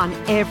this one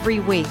every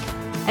week.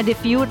 And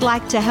if you would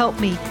like to help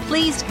me,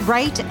 please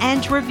rate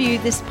and review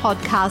this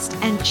podcast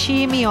and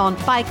cheer me on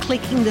by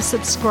clicking the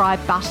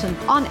subscribe button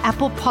on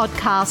Apple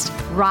Podcast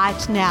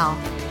right now.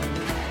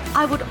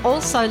 I would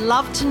also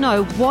love to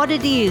know what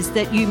it is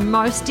that you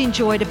most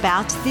enjoyed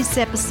about this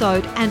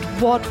episode and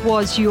what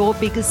was your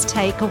biggest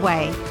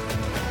takeaway.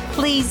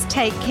 Please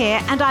take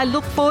care, and I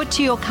look forward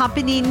to your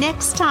company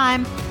next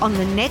time on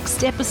the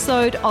next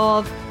episode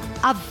of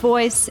A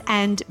Voice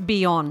and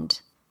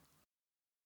Beyond.